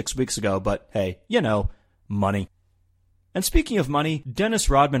mere 6 weeks ago, but hey, money. And speaking of money, Dennis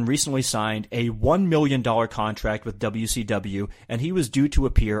Rodman recently signed a $1 million contract with WCW, and he was due to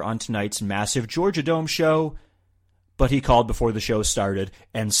appear on tonight's massive Georgia Dome show, but he called before the show started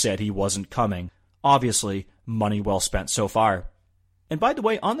and said he wasn't coming. Obviously, money well spent so far. And by the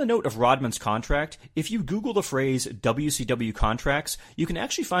way, on the note of Rodman's contract, if you Google the phrase WCW contracts, you can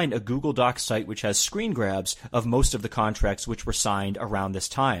actually find a Google Docs site which has screen grabs of most of the contracts which were signed around this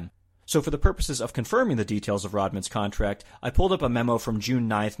time. So for the purposes of confirming the details of Rodman's contract, I pulled up a memo from June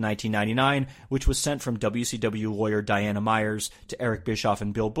 9th, 1999, which was sent from WCW lawyer Diana Myers to Eric Bischoff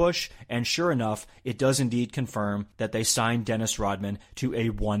and Bill Bush, and sure enough, it does indeed confirm that they signed Dennis Rodman to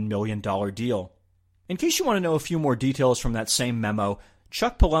a $1 million deal. In case you want to know a few more details from that same memo,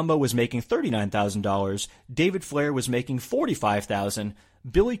 Chuck Palumbo was making $39,000, David Flair was making $45,000,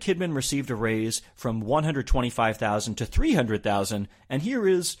 Billy Kidman received a raise from $125,000 to $300,000, and here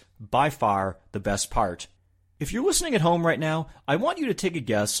is, by far, the best part. If you're listening at home right now, I want you to take a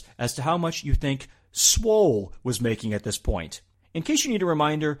guess as to how much you think Swole was making at this point. In case you need a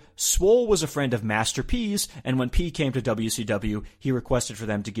reminder, Swole was a friend of Master P's, and when P came to WCW, he requested for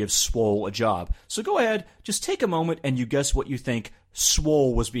them to give Swole a job. So go ahead, just take a moment and you guess what you think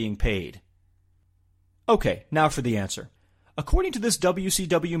Swole was being paid. Okay, now for the answer. According to this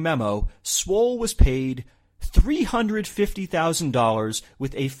WCW memo, Swole was paid $350,000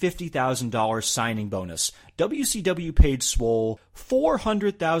 with a $50,000 signing bonus. WCW paid Swole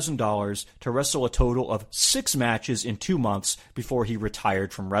 $400,000 to wrestle a total of 6 matches in 2 months before he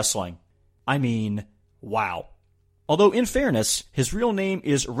retired from wrestling. I mean, wow. Although, in fairness, his real name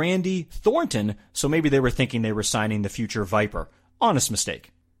is Randy Thornton, so maybe they were thinking they were signing the future Viper. Honest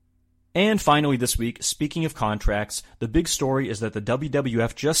mistake. And finally this week, speaking of contracts, the big story is that the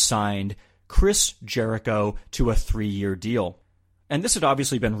WWF just signed Chris Jericho to a 3-year deal. And this had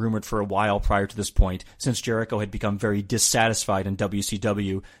obviously been rumored for a while prior to this point, since Jericho had become very dissatisfied in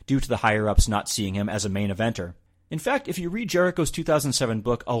WCW due to the higher-ups not seeing him as a main eventer. In fact, if you read Jericho's 2007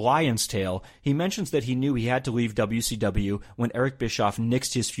 book, A Lion's Tale, he mentions that he knew he had to leave WCW when Eric Bischoff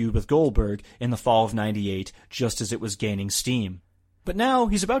nixed his feud with Goldberg in the fall of '98, just as it was gaining steam. But now,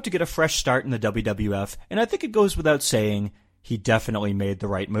 he's about to get a fresh start in the WWF, and I think it goes without saying, he definitely made the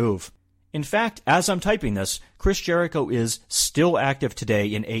right move. In fact, as I'm typing this, Chris Jericho is still active today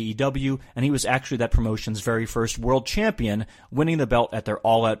in AEW, and he was actually that promotion's very first world champion, winning the belt at their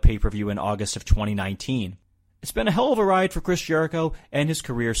all-out pay-per-view in August of 2019. It's been a hell of a ride for Chris Jericho, and his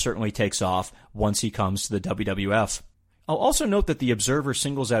career certainly takes off once he comes to the WWF. I'll also note that the Observer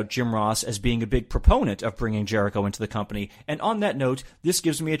singles out Jim Ross as being a big proponent of bringing Jericho into the company, and on that note, this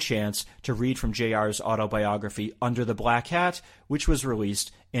gives me a chance to read from JR's autobiography, Under the Black Hat, which was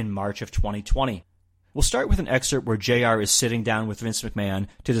released in March of 2020. We'll start with an excerpt where JR is sitting down with Vince McMahon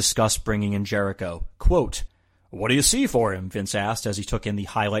to discuss bringing in Jericho. Quote, "What do you see for him?" Vince asked as he took in the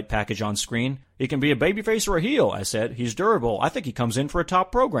highlight package on screen. "He can be a babyface or a heel," I said. "He's durable. I think he comes in for a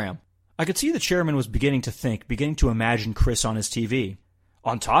top program." I could see the chairman was beginning to imagine Chris on his TV.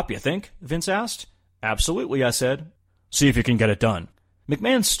 "On top, you think?" Vince asked. "Absolutely," I said. "See if you can get it done."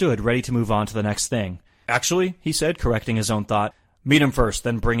 McMahon stood, ready to move on to the next thing. "Actually," he said, correcting his own thought, "meet him first,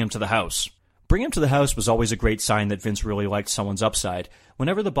 then bring him to the house." Bring him to the house was always a great sign that Vince really liked someone's upside.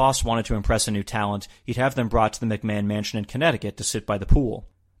 Whenever the boss wanted to impress a new talent, he'd have them brought to the McMahon mansion in Connecticut to sit by the pool.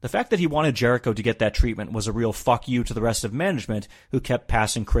 The fact that he wanted Jericho to get that treatment was a real fuck you to the rest of management, who kept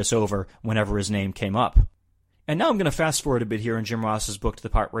passing Chris over whenever his name came up. And now I'm going to fast forward a bit here in Jim Ross's book to the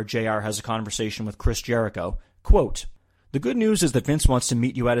part where JR has a conversation with Chris Jericho. Quote, "The good news is that Vince wants to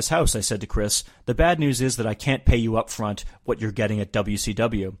meet you at his house," I said to Chris. "The bad news is that I can't pay you up front what you're getting at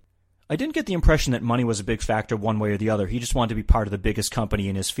WCW." I didn't get the impression that money was a big factor one way or the other. He just wanted to be part of the biggest company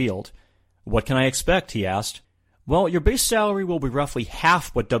in his field. "What can I expect?" he asked. Well, your base salary will be roughly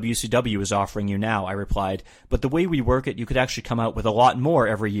half what WCW is offering you now, I replied, but the way we work it, you could actually come out with a lot more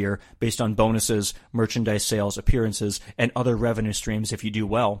every year based on bonuses, merchandise sales, appearances, and other revenue streams if you do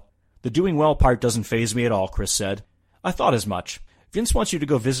well. The doing well part doesn't faze me at all, Chris said. I thought as much. Vince wants you to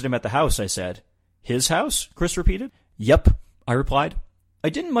go visit him at the house, I said. His house? Chris repeated. Yep, I replied. I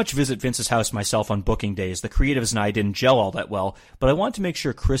didn't much visit Vince's house myself on booking days. The creatives and I didn't gel all that well, but I wanted to make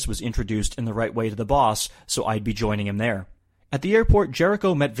sure Chris was introduced in the right way to the boss, so I'd be joining him there. At the airport,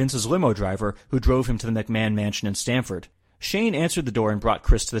 Jericho met Vince's limo driver, who drove him to the McMahon mansion in Stamford. Shane answered the door and brought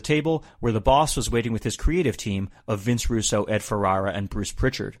Chris to the table, where the boss was waiting with his creative team of Vince Russo, Ed Ferrara, and Bruce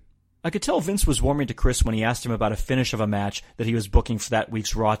Pritchard. I could tell Vince was warming to Chris when he asked him about a finish of a match that he was booking for that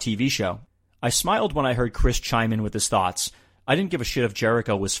week's Raw TV show. I smiled when I heard Chris chime in with his thoughts. I didn't give a shit if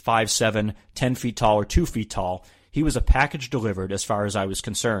Jericho was 5'7", 10 feet tall, or 2 feet tall. He was a package delivered as far as I was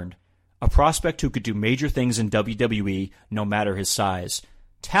concerned. A prospect who could do major things in WWE, no matter his size.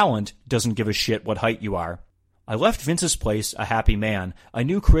 Talent doesn't give a shit what height you are. I left Vince's place a happy man. I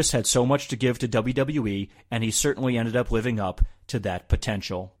knew Chris had so much to give to WWE, and he certainly ended up living up to that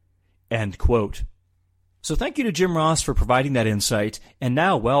potential. End quote. So thank you to Jim Ross for providing that insight, and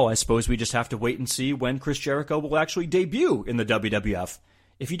now, well, I suppose we just have to wait and see when Chris Jericho will actually debut in the WWF.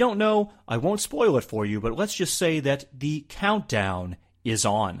 If you don't know, I won't spoil it for you, but let's just say that the countdown is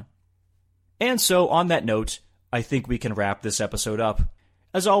on. And so, on that note, I think we can wrap this episode up.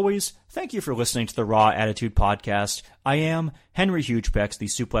 As always, thank you for listening to the Raw Attitude Podcast. I am Henry Hugepex, the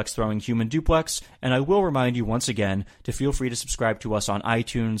suplex-throwing human duplex, and I will remind you once again to feel free to subscribe to us on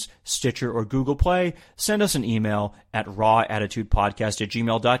iTunes, Stitcher, or Google Play. Send us an email at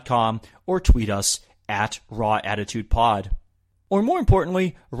rawattitudepodcast@gmail.com or tweet us at rawattitudepod. Or more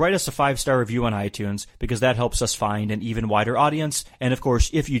importantly, write us a 5-star review on iTunes, because that helps us find an even wider audience. And of course,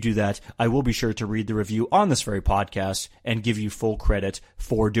 if you do that, I will be sure to read the review on this very podcast and give you full credit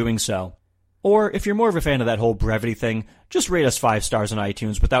for doing so. Or if you're more of a fan of that whole brevity thing, just rate us 5 stars on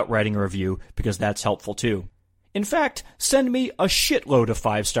iTunes without writing a review, because that's helpful too. In fact, send me a shitload of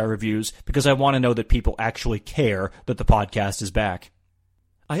 5-star reviews, because I want to know that people actually care that the podcast is back.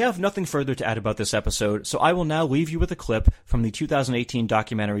 I have nothing further to add about this episode, so I will now leave you with a clip from the 2018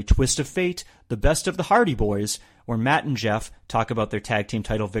 documentary Twist of Fate, The Best of the Hardy Boys, where Matt and Jeff talk about their tag team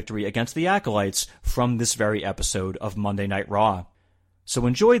title victory against the Acolytes from this very episode of Monday Night Raw. So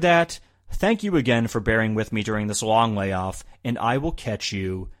enjoy that, thank you again for bearing with me during this long layoff, and I will catch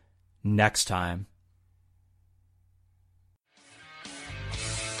you next time.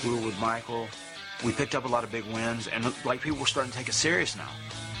 We were with Michael. We picked up a lot of big wins, and people were starting to take us serious now.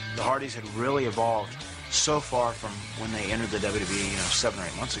 The Hardys had really evolved so far from when they entered the WWE, 7 or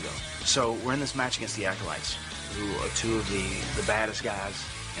 8 months ago. So we're in this match against the Acolytes, who are two of the baddest guys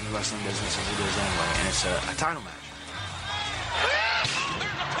in the wrestling business as it is anyway, and it's a title match.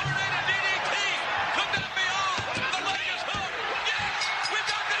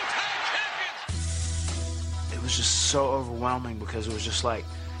 It was just so overwhelming, because it was just like,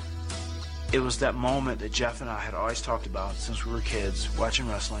 it was that moment that Jeff and I had always talked about since we were kids, watching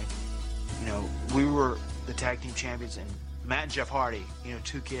wrestling. We were the tag team champions, and Matt and Jeff Hardy,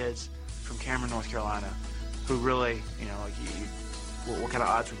 two kids from Cameron, North Carolina, who really, what kind of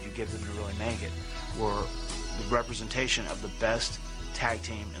odds would you give them to really make it, were the representation of the best tag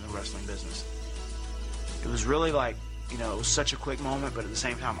team in the wrestling business. It was really like, it was such a quick moment, but at the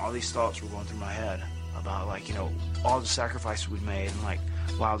same time, all these thoughts were going through my head about, all the sacrifices we'd made, and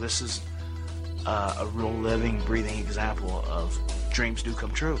wow, this is a real living, breathing example of dreams do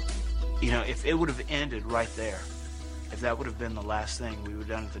come true. If it would have ended right there, if that would have been the last thing we would have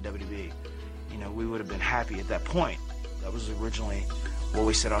done at the WWE, we would have been happy at that point. That was originally what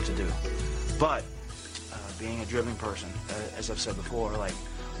we set out to do. But being a driven person, as I've said before,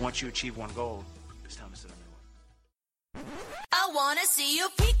 once you achieve one goal, it's time to set a new one. I wanna see you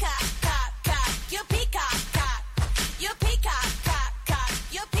peacock, cock, cock, you peacock.